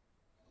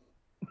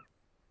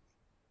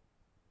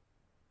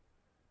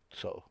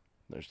 So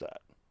there's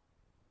that.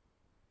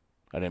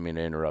 I didn't mean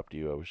to interrupt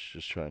you. I was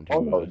just trying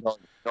to.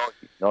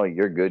 No,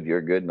 you're good.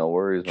 You're good. No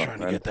worries. Trying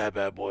to get that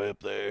bad boy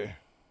up there.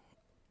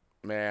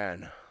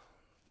 Man,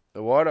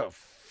 what a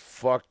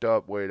fucked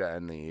up way to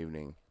end the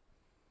evening.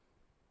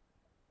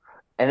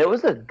 And it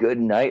was a good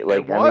night.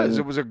 Like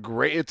it was a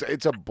great.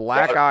 It's a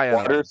black eye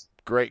on a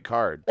great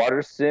card.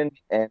 Watterson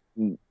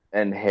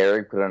and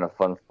Herrick put on a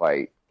fun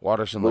fight.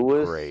 Watterson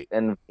looked great,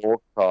 and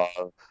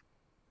Volkov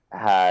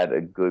had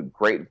a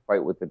great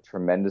fight with a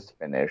tremendous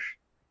finish.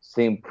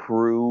 St.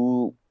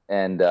 Preux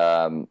and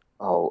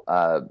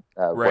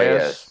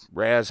Reyes.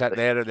 Reyes had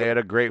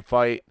a great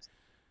fight.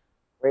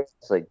 Reyes,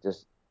 like,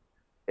 just,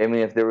 I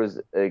mean, if there was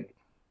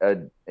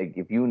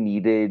if you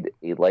needed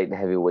a light and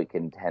heavyweight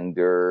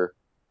contender,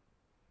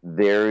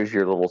 there's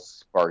your little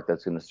spark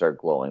that's going to start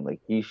glowing.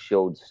 Like, he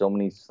showed so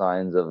many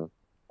signs of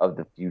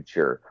the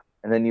future.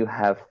 And then you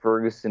have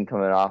Ferguson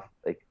coming off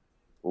like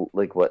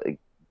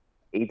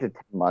 8 to 10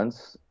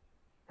 months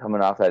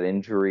coming off that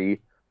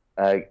injury,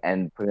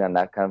 and putting on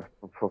that kind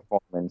of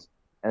performance.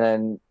 And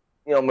then,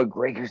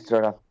 McGregor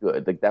started off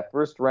good. Like, that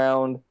first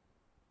round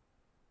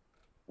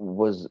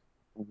was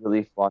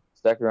really fun.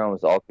 Second round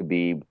was all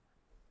Khabib.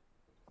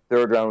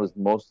 Third round was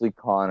mostly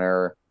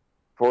Connor.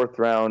 Fourth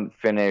round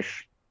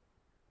finish,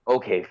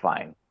 okay,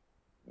 fine.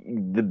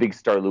 the big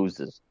star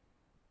loses.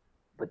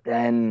 But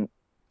then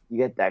you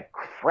get that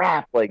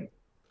crap. Like,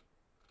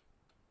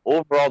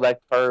 overall,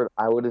 that card,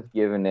 I would have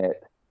given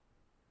it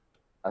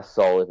a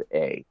solid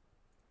A.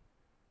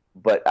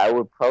 But I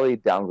would probably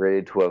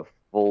downgrade it to a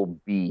full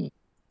B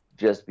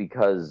just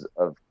because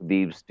of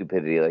Khabib's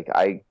stupidity. Like,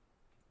 I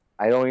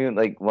don't even,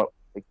 like what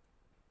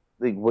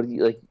do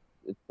you, like,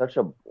 it's such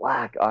a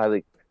black eye.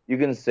 Like, you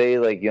can say,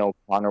 like,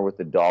 Connor with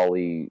the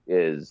dolly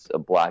is a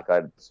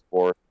black-eyed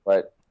sport,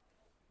 but,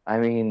 I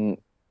mean,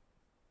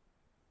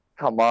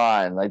 come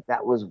on. Like,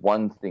 that was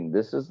one thing.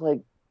 This is like,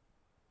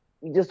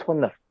 you just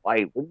won the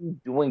fight. What are you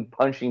doing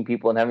punching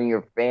people and having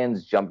your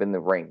fans jump in the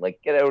ring?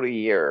 Like, get out of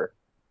here.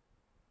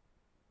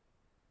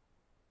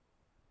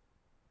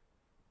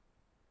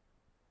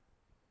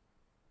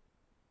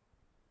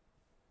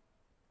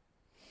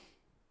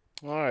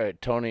 All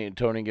right, Tony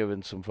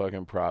giving some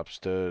fucking props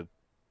to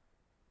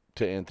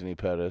Anthony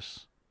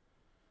Pettis.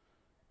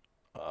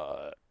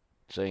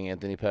 Saying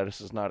Anthony Pettis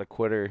is not a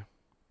quitter.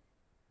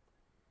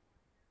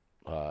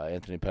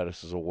 Anthony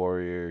Pettis is a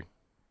warrior.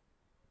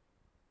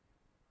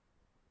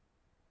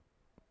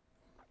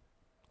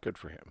 Good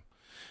for him.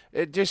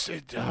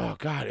 Oh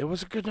God, it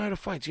was a good night of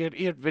fights. He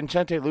had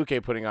Vicente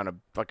Luque putting on a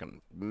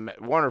fucking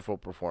wonderful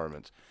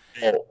performance.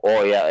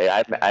 Oh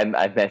yeah, I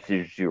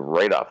messaged you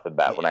right off the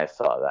bat when I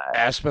saw that.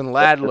 Aspen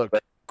Ladd looked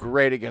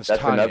great against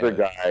That's Tanya. Another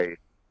guy.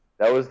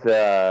 That was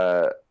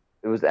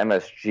it was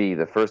MSG,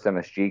 the first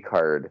MSG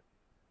card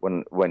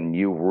when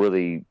you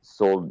really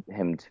sold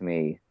him to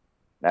me.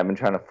 And I've been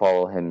trying to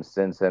follow him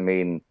since. I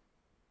mean,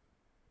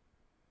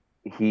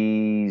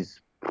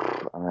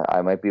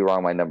 I might be wrong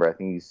on my number. I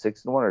think he's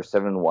 6-1 or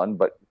 7-1,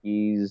 but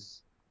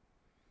he's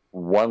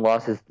one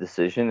loss his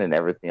decision, and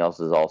everything else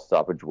is all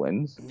stoppage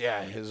wins.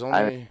 Yeah, his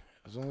only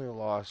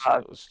loss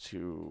was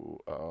to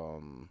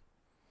hold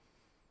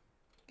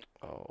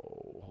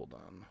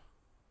on.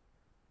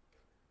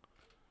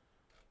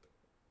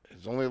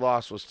 His only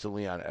loss was to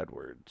Leon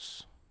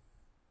Edwards.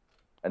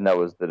 And that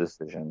was the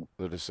decision.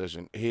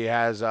 He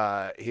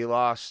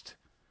lost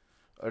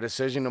a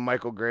decision to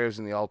Michael Graves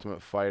in the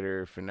Ultimate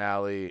Fighter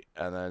finale,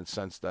 and then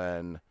since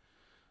then.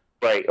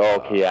 Right.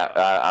 Okay. Yeah.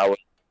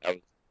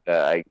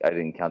 I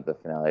didn't count the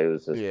finale. It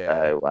was just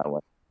I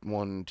went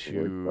 1,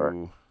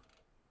 2,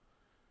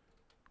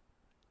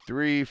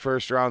 3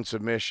 first-round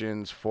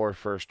submissions, 4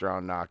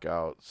 first-round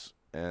knockouts,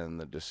 and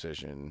the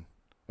decision.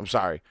 I'm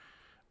sorry.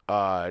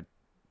 1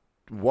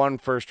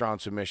 first-round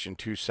submission,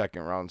 2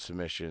 second-round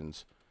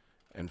submissions,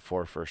 and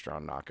 4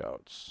 first-round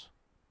knockouts.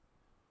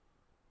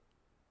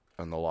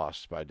 And the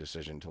loss by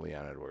decision to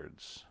Leon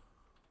Edwards.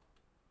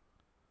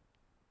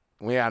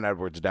 Leon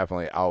Edwards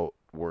definitely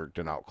outworked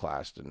and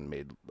outclassed and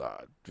made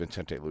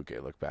Vicente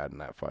Luque look bad in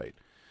that fight.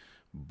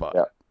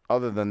 But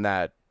other than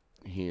that,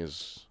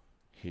 he's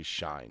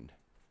shined.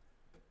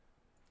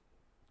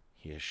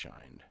 He has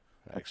shined.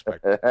 I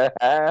expect.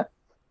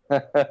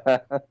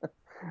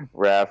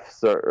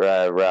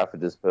 Raph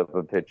just put up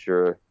a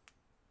picture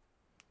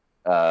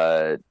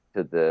to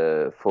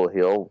the Full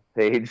Heel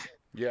page.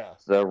 Yeah.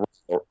 So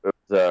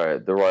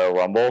the Royal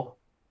Rumble.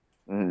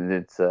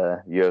 It's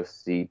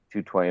UFC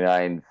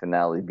 229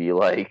 finale be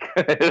like.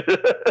 Just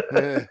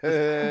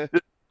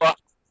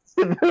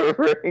in the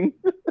ring.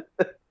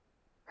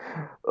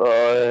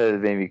 Oh, it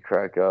made me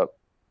crack up.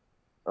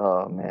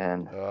 Oh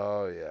man.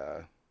 Oh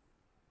yeah.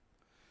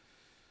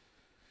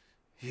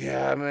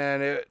 Yeah,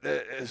 man.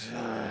 It's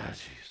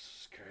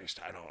Jesus Christ.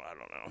 I don't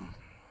know.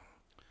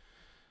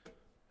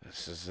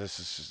 This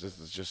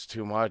is just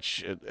too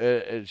much.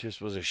 It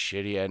just was a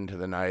shitty end to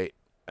the night,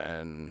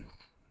 and.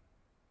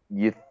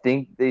 You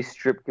think they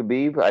strip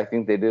Khabib? I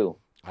think they do.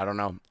 I don't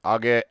know. I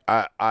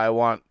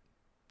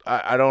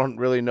don't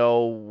really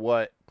know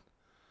what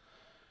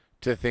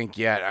to think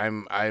yet.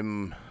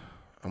 I'm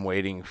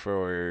waiting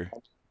for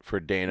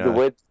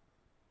Dana.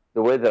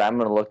 The way that I'm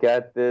going to look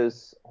at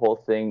this whole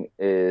thing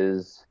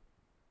is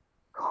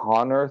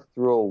Connor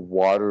threw a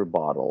water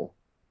bottle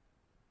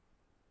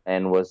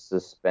and was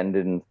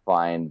suspended and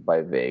fined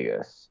by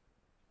Vegas.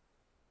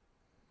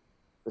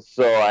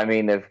 So, I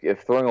mean, if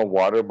throwing a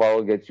water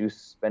bottle gets you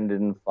suspended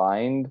and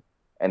fined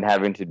and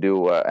having to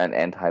do an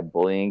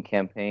anti-bullying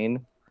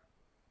campaign,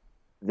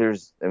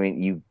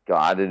 you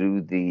got to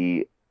do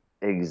the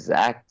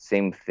exact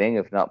same thing,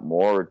 if not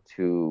more,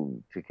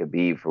 to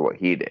Khabib for what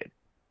he did.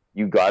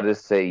 You got to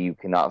say you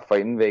cannot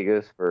fight in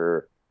Vegas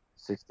for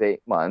 6 to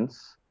 8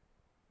 months.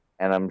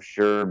 And I'm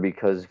sure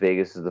because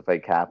Vegas is the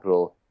fight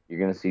capital, you're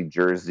going to see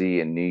Jersey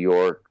and New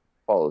York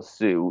follow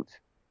suit.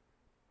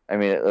 I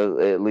mean,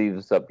 it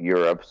leaves up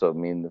Europe, so I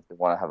mean, if they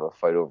want to have a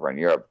fight over in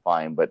Europe,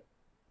 fine, but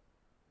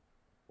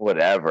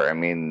whatever. I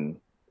mean,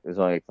 there's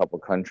only a couple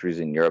countries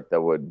in Europe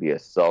that would be a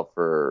sell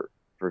for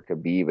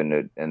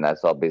Khabib, and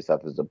that's all based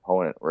off his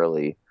opponent,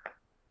 really.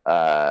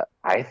 I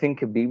think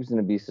Khabib's going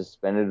to be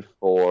suspended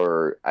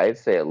for, I'd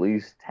say, at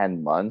least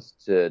 10 months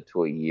to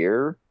a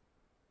year,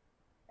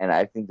 and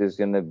I think there's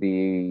going to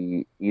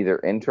be either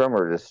interim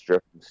or just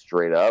strip him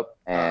straight up.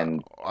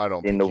 And I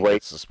don't think he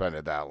gets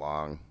suspended that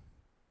long.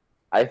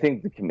 I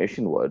think the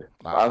commission would.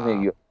 I don't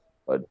think you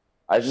would.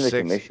 I think the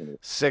commission.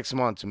 6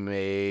 months,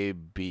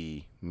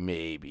 maybe,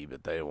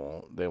 but they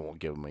won't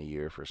give him a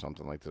year for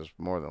something like this.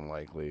 More than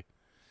likely,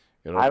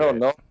 I don't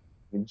know.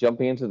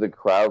 Jumping into the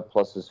crowd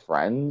plus his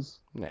friends.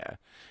 Yeah,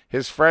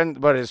 his friends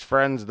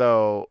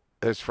though.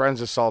 His friends'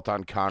 assault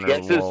on Conor. I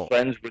guess his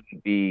friends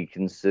wouldn't be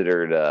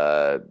considered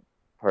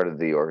part of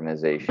the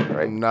organization,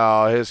 right?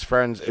 No, his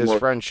friends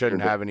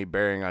shouldn't have any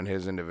bearing on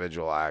his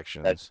individual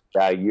actions.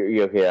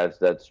 Okay.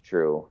 That's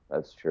true.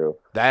 That's true.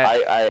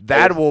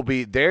 That will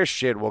be their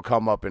shit will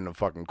come up in the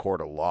fucking court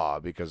of law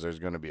because there's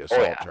going to be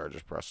assault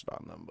charges pressed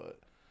on them. But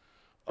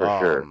for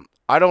sure,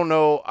 I don't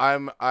know.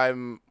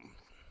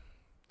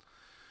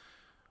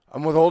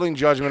 I'm withholding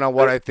judgment on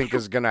what I think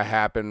is going to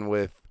happen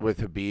with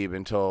Khabib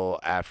until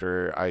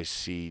after I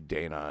see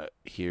Dana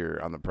here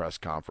on the press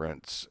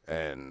conference,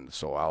 and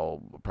so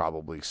I'll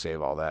probably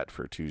save all that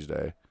for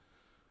Tuesday.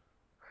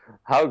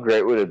 How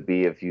great would it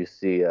be if you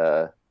see,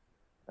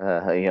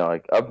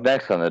 like up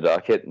next on the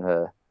docket,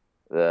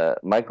 the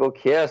Michael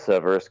Chiesa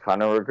versus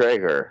Conor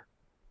McGregor,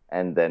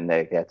 and then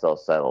it gets all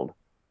settled.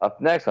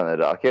 Up next on the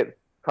docket,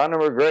 Conor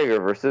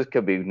McGregor versus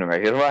Khabib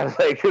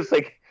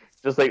Nurmagomedov.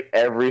 Just like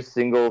every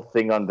single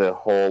thing on the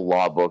whole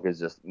law book is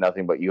just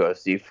nothing but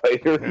UFC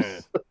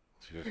fighters.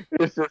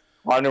 It's just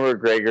Conor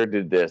McGregor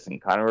did this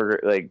and Conor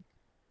McGregor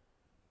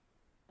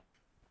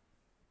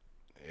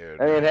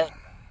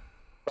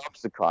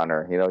props to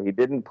Conor. He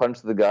didn't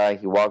punch the guy.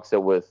 He walks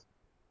out with.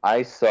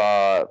 I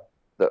saw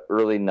the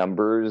early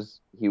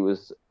numbers. He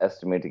was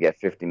estimated to get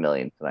 $50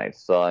 million tonight.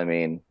 So I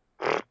mean,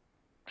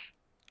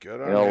 good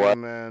on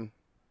him, man.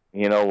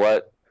 You know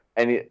what?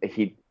 And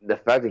the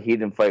fact that he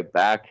didn't fight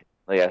back.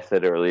 Like I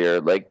said earlier,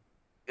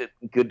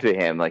 good to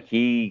him. Like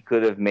he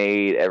could have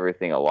made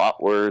everything a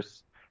lot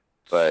worse,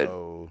 but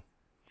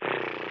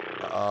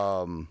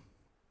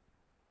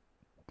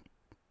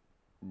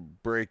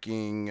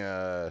breaking.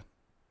 Well,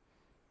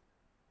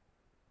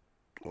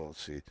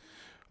 let's see.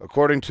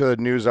 According to the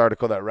news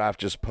article that Raf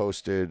just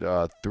posted,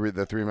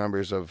 the three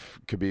members of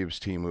Khabib's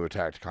team who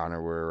attacked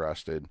Conor were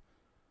arrested.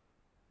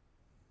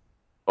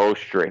 Oh,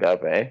 straight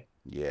up, eh?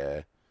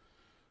 Yeah.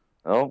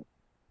 Oh.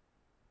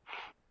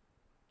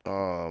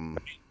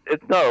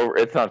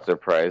 It's not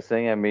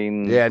surprising. I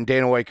mean, yeah, and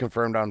Dana White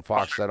confirmed on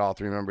Fox that all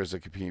three members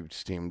of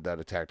Khabib's team that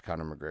attacked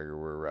Conor McGregor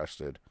were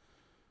arrested.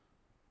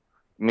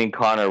 I mean,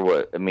 Conor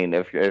would. I mean,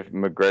 if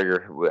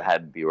McGregor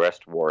had the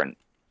arrest warrant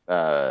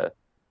for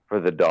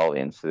the Dolly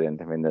incident,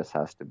 I mean, this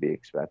has to be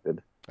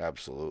expected.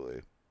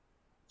 Absolutely.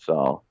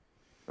 So,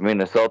 I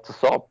mean, assault's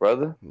assault,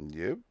 brother.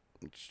 Yep,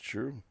 it's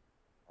true.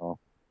 Oh,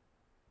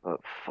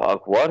 but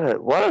fuck! What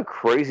a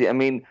crazy. I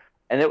mean,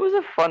 and it was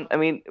a fun. I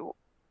mean.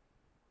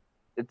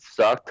 It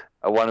sucked.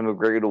 I wanted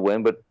McGregor to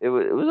win, but it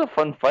was a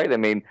fun fight. I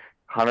mean,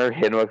 Conor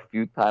hit him a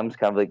few times,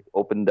 kind of like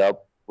opened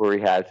up where he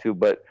had to,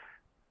 but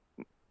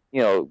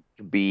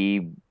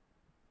Khabib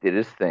did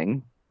his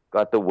thing,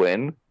 got the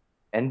win,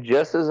 and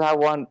just as I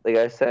wanted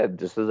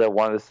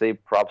to say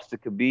props to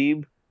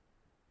Khabib,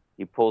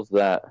 he pulls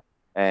that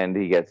and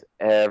he gets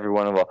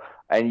everyone involved.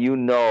 And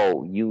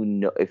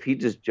if he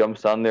just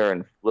jumps on there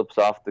and flips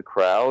off the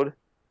crowd,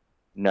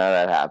 none of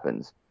that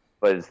happens.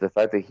 But it's the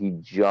fact that he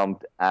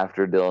jumped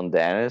after Dylan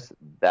Dennis.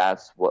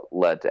 That's what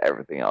led to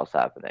everything else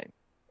happening.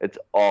 It's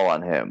all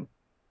on him.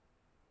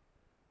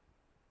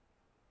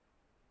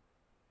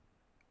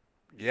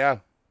 Yeah.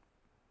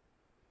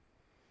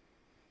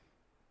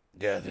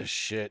 Yeah, this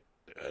shit.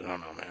 I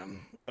don't know, man.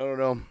 I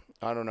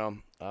don't know.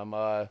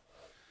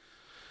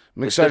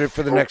 I'm excited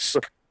for the next.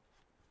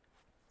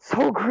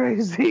 So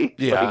crazy.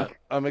 Yeah,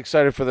 I'm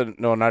excited for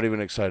no, not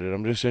even excited.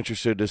 I'm just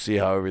interested to see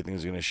how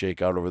everything's going to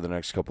shake out over the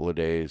next couple of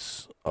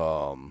days.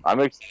 I'm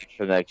excited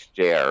for the next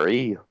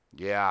JRE.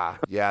 Yeah,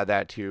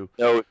 that too.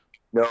 No,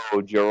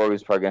 Joe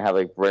Rogan's probably going to have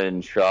like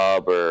Brendan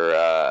Schaub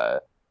or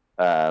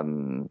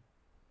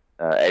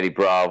Eddie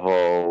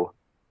Bravo,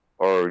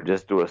 or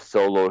just do a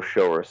solo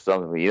show or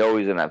something. He's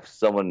going to have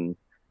someone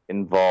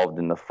involved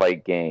in the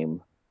fight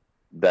game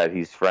that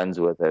he's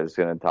friends with that is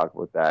going to talk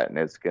about that, and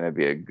it's going to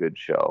be a good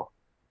show.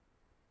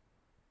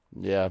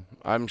 Yeah,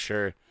 I'm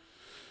sure.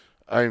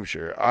 I'm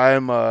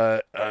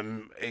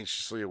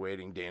anxiously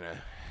awaiting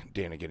Dana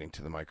getting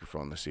to the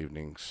microphone this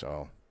evening.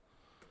 So,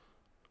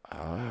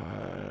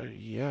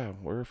 yeah,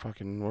 we're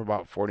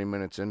about 40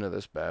 minutes into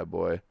this bad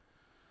boy.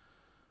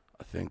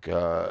 I think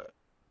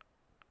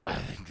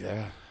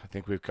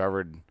we've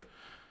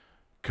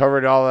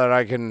covered all that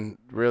I can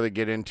really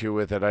get into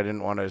with it. I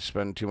didn't want to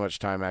spend too much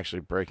time actually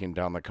breaking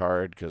down the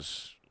card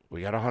because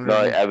we got 100. No,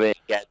 I mean,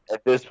 at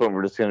this point,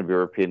 we're just going to be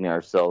repeating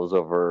ourselves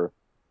over,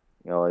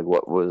 like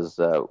what was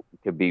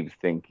Khabib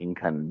thinking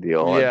kind of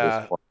deal. Yeah, at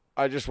this point.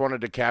 I just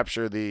wanted to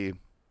capture the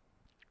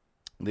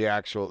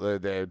actual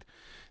the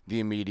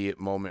immediate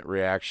moment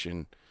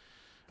reaction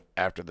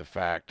after the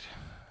fact,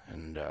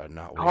 and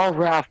not. Call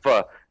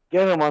Rafa.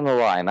 Get him on the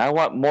line. I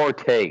want more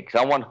takes.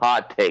 I want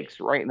hot takes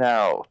right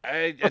now.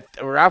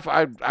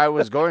 Rafa, I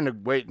was going to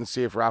wait and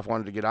see if Rafa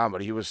wanted to get on,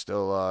 but he was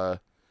still.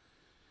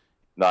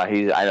 No,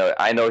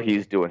 I know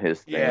he's doing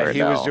his thing. Yeah, right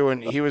he now.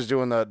 was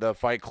doing the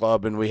Fight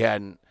Club, and we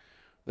hadn't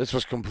This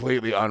was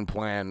completely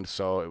unplanned,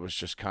 so it was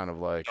just kind of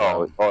like,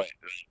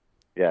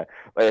 yeah.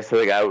 Like I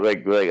said,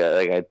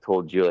 I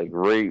told you, like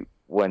right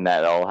when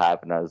that all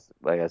happened, I was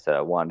like I said,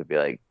 I wanted to be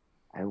like,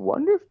 I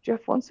wonder if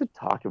Jeff wants to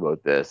talk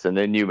about this. And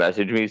then you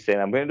messaged me saying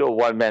I'm going to do a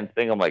one man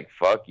thing. I'm like,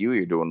 fuck you,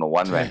 you're doing the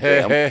one man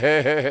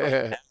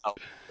thing.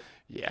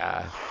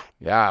 yeah.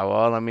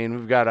 Well, I mean,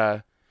 we've got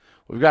a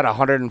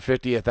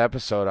 150th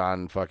episode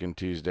on fucking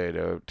Tuesday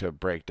to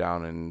break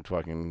down and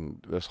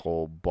fucking this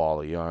whole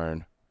ball of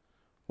yarn.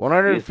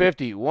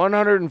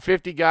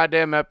 150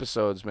 goddamn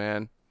episodes,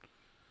 man.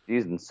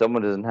 Jeez, and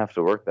someone doesn't have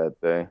to work that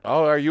day.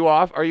 Oh, are you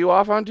off? Are you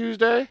off on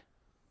Tuesday?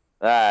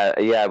 Yeah,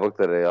 I booked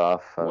the day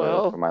off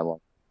for my long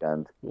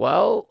weekend.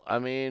 Well, I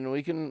mean,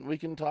 we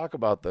can talk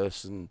about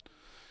this and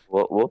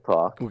we'll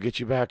talk. We'll get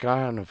you back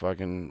on if I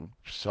can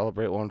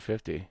celebrate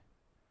 150.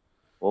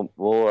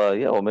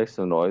 We'll make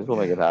some noise. We'll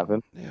make it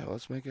happen. Yeah,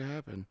 let's make it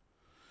happen.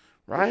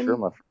 Ryan, sure,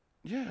 my friend.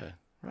 Yeah,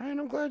 Ryan,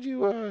 I'm glad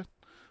you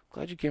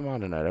came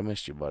on tonight. I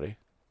missed you, buddy.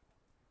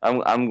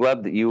 I'm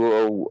glad that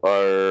you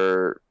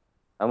are.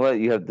 I'm glad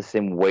you have the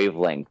same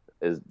wavelength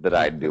as that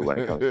I do when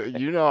it comes to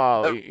you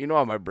know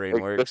how my brain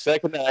works. The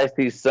second that I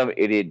see some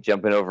idiot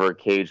jumping over a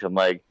cage, I'm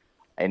like,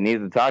 I need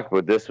to talk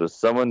about this with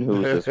someone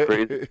who's as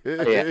crazy.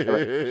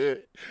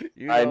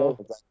 I know.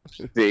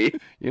 See,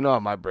 you know how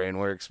my brain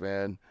works,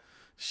 man.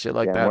 Shit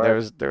like that.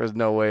 There was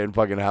no way in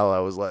fucking hell I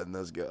was letting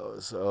this go.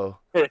 So,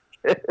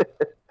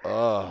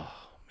 oh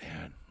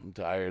man, I'm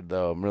tired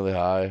though. I'm really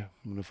high.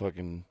 I'm gonna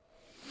fucking.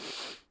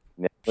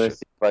 Yeah, I'm gonna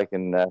see if I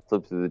can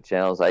flip through the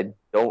channels. I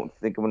don't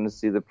think I'm gonna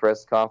see the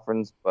press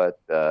conference, but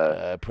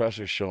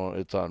pressure's showing.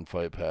 It's on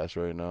Fight Pass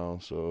right now,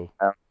 so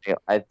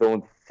I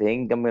don't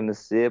think I'm gonna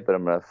see it, but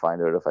I'm gonna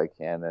find out if I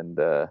can, and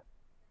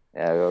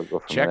I'll go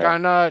from check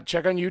there.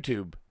 Check on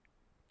YouTube.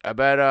 I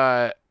bet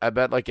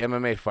like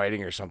MMA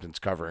fighting or something's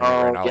covering it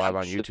right now live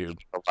on YouTube.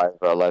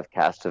 A live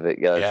cast of it.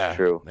 Yeah, that's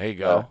true. There you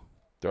go.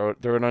 Throw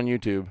it on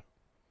YouTube.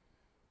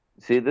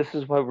 See, this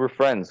is why we're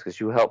friends,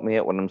 because you help me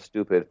out when I'm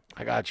stupid.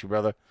 I got you,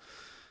 brother.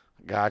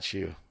 Got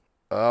you.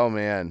 Oh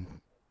man,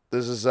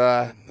 this is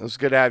it was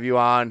good to have you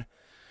on.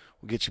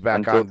 We'll get you back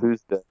Until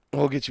Tuesday.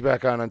 We'll get you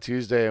back on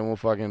Tuesday, and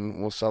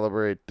we'll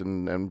celebrate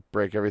and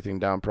break everything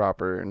down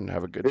proper and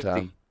have a good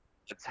time.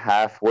 It's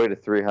halfway to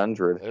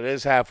 300. It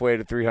is halfway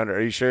to 300.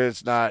 Are you sure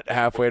it's not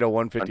halfway to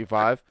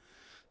 155?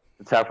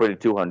 It's halfway to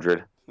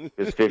 200.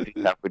 It's 50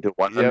 is halfway to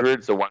 100,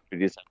 yep. So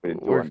 150 is halfway to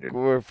 200.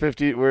 We're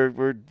 50.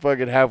 We're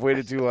fucking halfway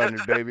to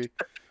 200, baby.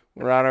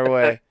 We're on our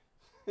way.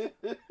 Yeah,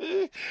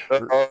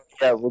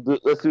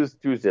 let's do this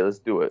Tuesday. Let's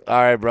do it.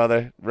 All right,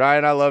 brother.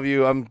 Ryan, I love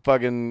you. I'm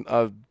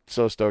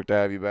so stoked to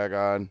have you back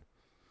on.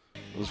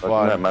 It was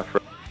fun. My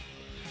friend.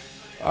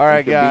 All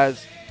right,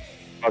 guys.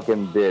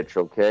 Fucking bitch,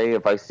 okay?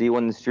 If I see you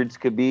on the streets,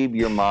 Khabib,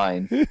 you're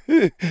mine.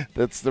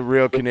 That's the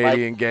real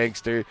Canadian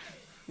gangster.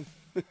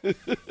 We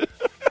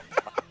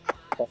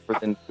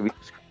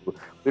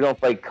don't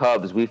fight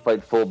cubs. We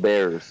fight full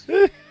bears.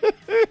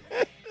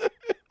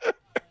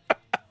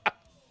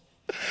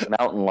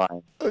 Mountain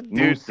lions. Dude,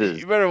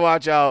 mooses. You better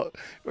watch out.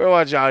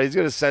 He's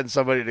going to send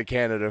somebody to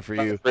Canada for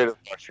you. I'm afraid of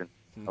Russian.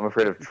 I'm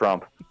afraid of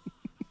Trump.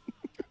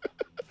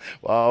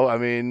 Well, I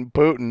mean,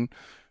 Putin.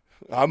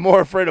 I'm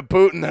more afraid of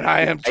Putin than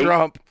I am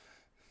Trump.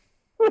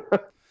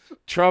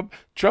 Trump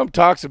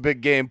talks a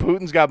big game.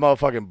 Putin's got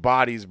motherfucking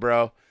bodies,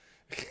 bro.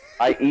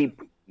 I eat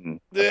Putin.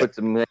 I put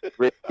some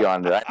gravy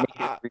on it. I make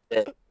it every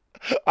day.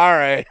 All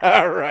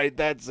right,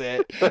 that's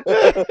it.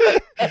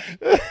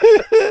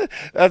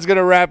 That's going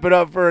to wrap it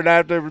up for an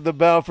After the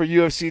Bell for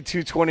UFC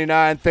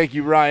 229. Thank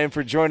you, Ryan,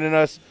 for joining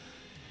us.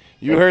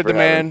 You heard the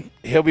man.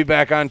 He'll be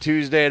back on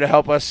Tuesday to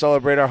help us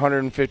celebrate our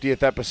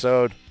 150th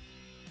episode.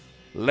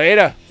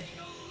 Later.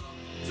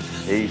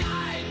 Peace.